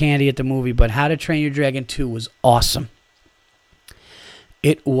bunch of candy at the movie. But How to Train Your Dragon 2 was awesome.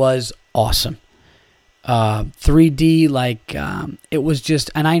 It was awesome. 3D, like, it was just,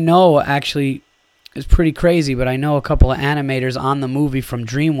 and I know actually, it's pretty crazy, but I know a couple of animators on the movie from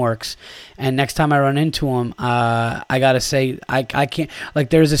DreamWorks, and next time I run into them, I gotta say, I can't, like,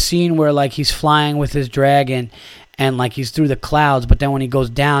 there's a scene where, like, he's flying with his dragon, and, like, he's through the clouds, but then when he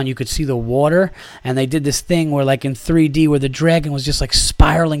goes down, you could see the water, and they did this thing where, like, in 3D, where the dragon was just, like,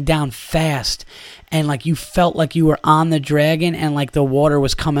 spiraling down fast, and, like, you felt like you were on the dragon, and, like, the water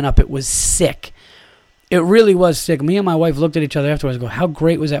was coming up. It was sick. It really was sick. Me and my wife looked at each other afterwards and go, how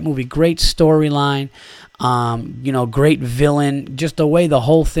great was that movie? Great storyline, great villain. Just the way the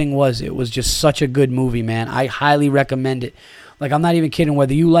whole thing was. It was just such a good movie, man. I highly recommend it. Like, I'm not even kidding.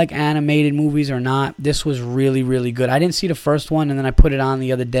 Whether you like animated movies or not, this was really, really good. I didn't see the first one, and then I put it on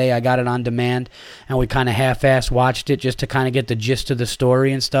the other day. I got it on demand, and we kind of half-assed watched it just to kind of get the gist of the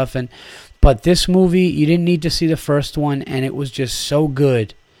story and stuff. But this movie, you didn't need to see the first one, and it was just so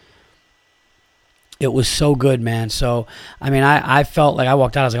good. It was so good, man. So, I mean, I felt like I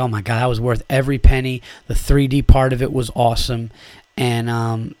walked out. I was like, oh, my God, that was worth every penny. The 3D part of it was awesome.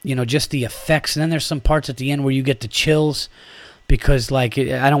 And, just the effects. And then there's some parts at the end where you get the chills because, like,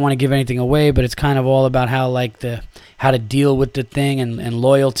 I don't want to give anything away, but it's kind of all about how to deal with the thing and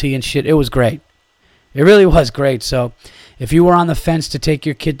loyalty and shit. It was great. It really was great. So, if you were on the fence to take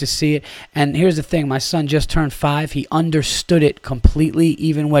your kid to see it, and here's the thing, my son just turned 5. He understood it completely,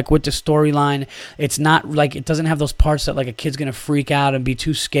 even like with the storyline. It's not like, it doesn't have those parts that like a kid's going to freak out and be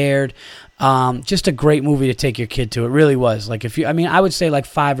too scared. Just a great movie to take your kid to. It really was. Like I would say like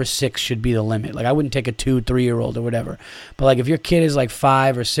 5 or 6 should be the limit. Like I wouldn't take a 2, 3-year-old or whatever. But like if your kid is like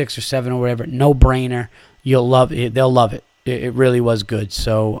 5 or 6 or 7 or whatever, no brainer. You'll love it. They'll love it. It really was good.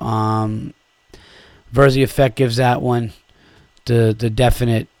 So, Verzi Effect gives that one the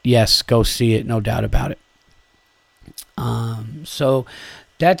definite yes, go see it, no doubt about it. So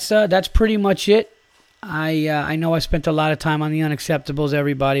that's pretty much it. I know I spent a lot of time on the unacceptables,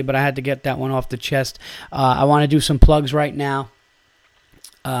 everybody, but I had to get that one off the chest. I want to do some plugs right now.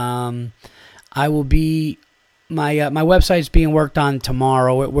 I will be my website's being worked on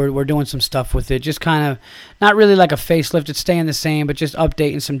tomorrow. We're doing some stuff with it. Just kind of not really like a facelift. It's staying the same, but just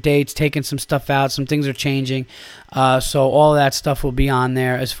updating some dates, taking some stuff out. Some things are changing. So all that stuff will be on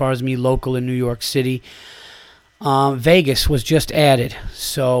there as far as me local in New York City. Vegas was just added,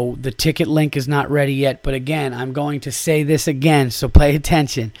 so the ticket link is not ready yet. But again, I'm going to say this again, so pay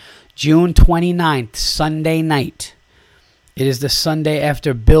attention. June 29th, Sunday night. It is the Sunday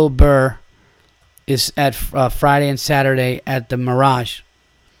after Bill Burr is at Friday and Saturday at the Mirage.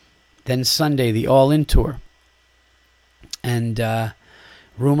 Then Sunday, the All-In Tour. And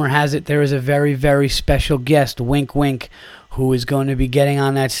rumor has it there is a very, very special guest, wink, wink, who is going to be getting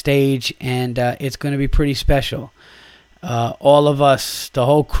on that stage, and it's going to be pretty special. All of us, the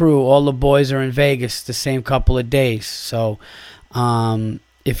whole crew, all the boys are in Vegas the same couple of days. So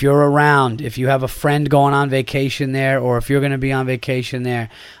if you're around, if you have a friend going on vacation there, or if you're going to be on vacation there,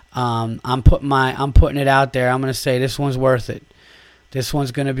 I'm putting it out there. I'm going to say this one's worth it. This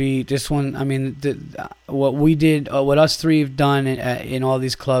one's going to be, this one, I mean, what we did, what us three have done in all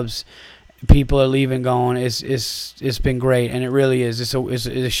these clubs, people are leaving going, it's been great, and it really is.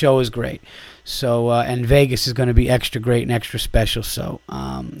 The show is great. So, and Vegas is going to be extra great and extra special, so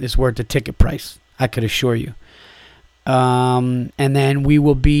it's worth the ticket price, I could assure you. And then we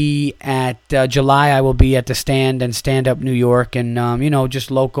will be at July. I will be at the Stand and Stand Up New York, and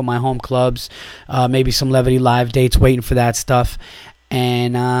just local, my home clubs, maybe some Levity Live dates, waiting for that stuff,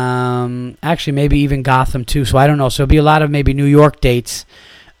 and actually maybe even Gotham too. So I don't know. So it'll be a lot of maybe New York dates.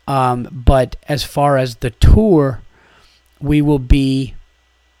 But as far as the tour, we will be.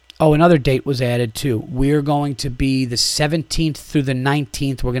 Oh, another date was added too. We're going to be the 17th through the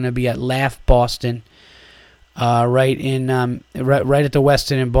 19th. We're going to be at Laugh Boston. Right at the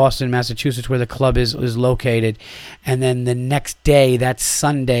Westin in Boston, Massachusetts, where the club is located. And then the next day, that's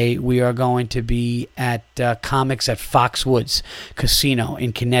Sunday, we are going to be at Comics at Foxwoods Casino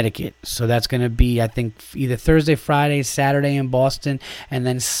in Connecticut. So that's going to be, I think, either Thursday, Friday, Saturday in Boston, and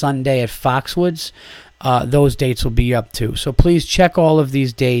then Sunday at Foxwoods. Those dates will be up too. So please check all of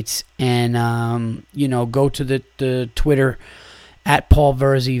these dates and go to the Twitter at Paul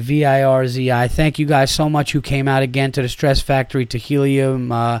Virzi, Virzi. Thank you guys so much who came out again to the Stress Factory, to Helium,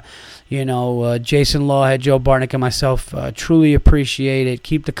 Jason Lawhead, Joe Bartnick, and myself. Truly appreciate it.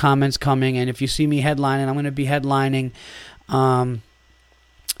 Keep the comments coming, and if you see me headlining, I'm going to be headlining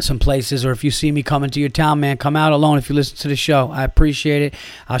some places, or if you see me coming to your town, man, come out alone if you listen to the show. I appreciate it.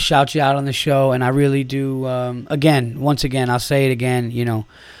 I'll shout you out on the show, and I really do. Once again, I'll say it again,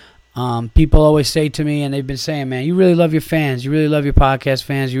 people always say to me, and they've been saying, man, you really love your fans. You really love your podcast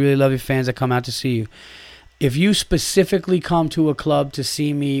fans. You really love your fans that come out to see you. If you specifically come to a club to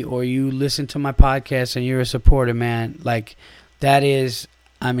see me, or you listen to my podcast and you're a supporter, man, like that is,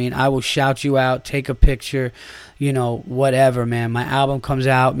 I will shout you out, take a picture, whatever, man. My album comes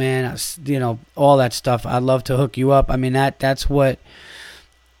out, man, all that stuff. I'd love to hook you up. That's what...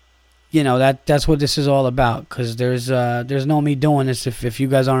 that's what this is all about, because there's no me doing this if you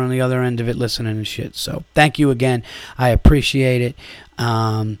guys aren't on the other end of it listening and shit. So thank you again. I appreciate it.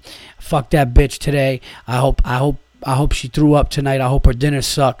 Fuck that bitch today. I hope she threw up tonight. I hope her dinner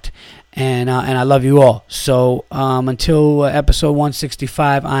sucked. And I love you all. So until episode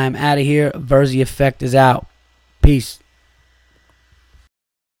 165, I am out of here. Virzi Effect is out. Peace.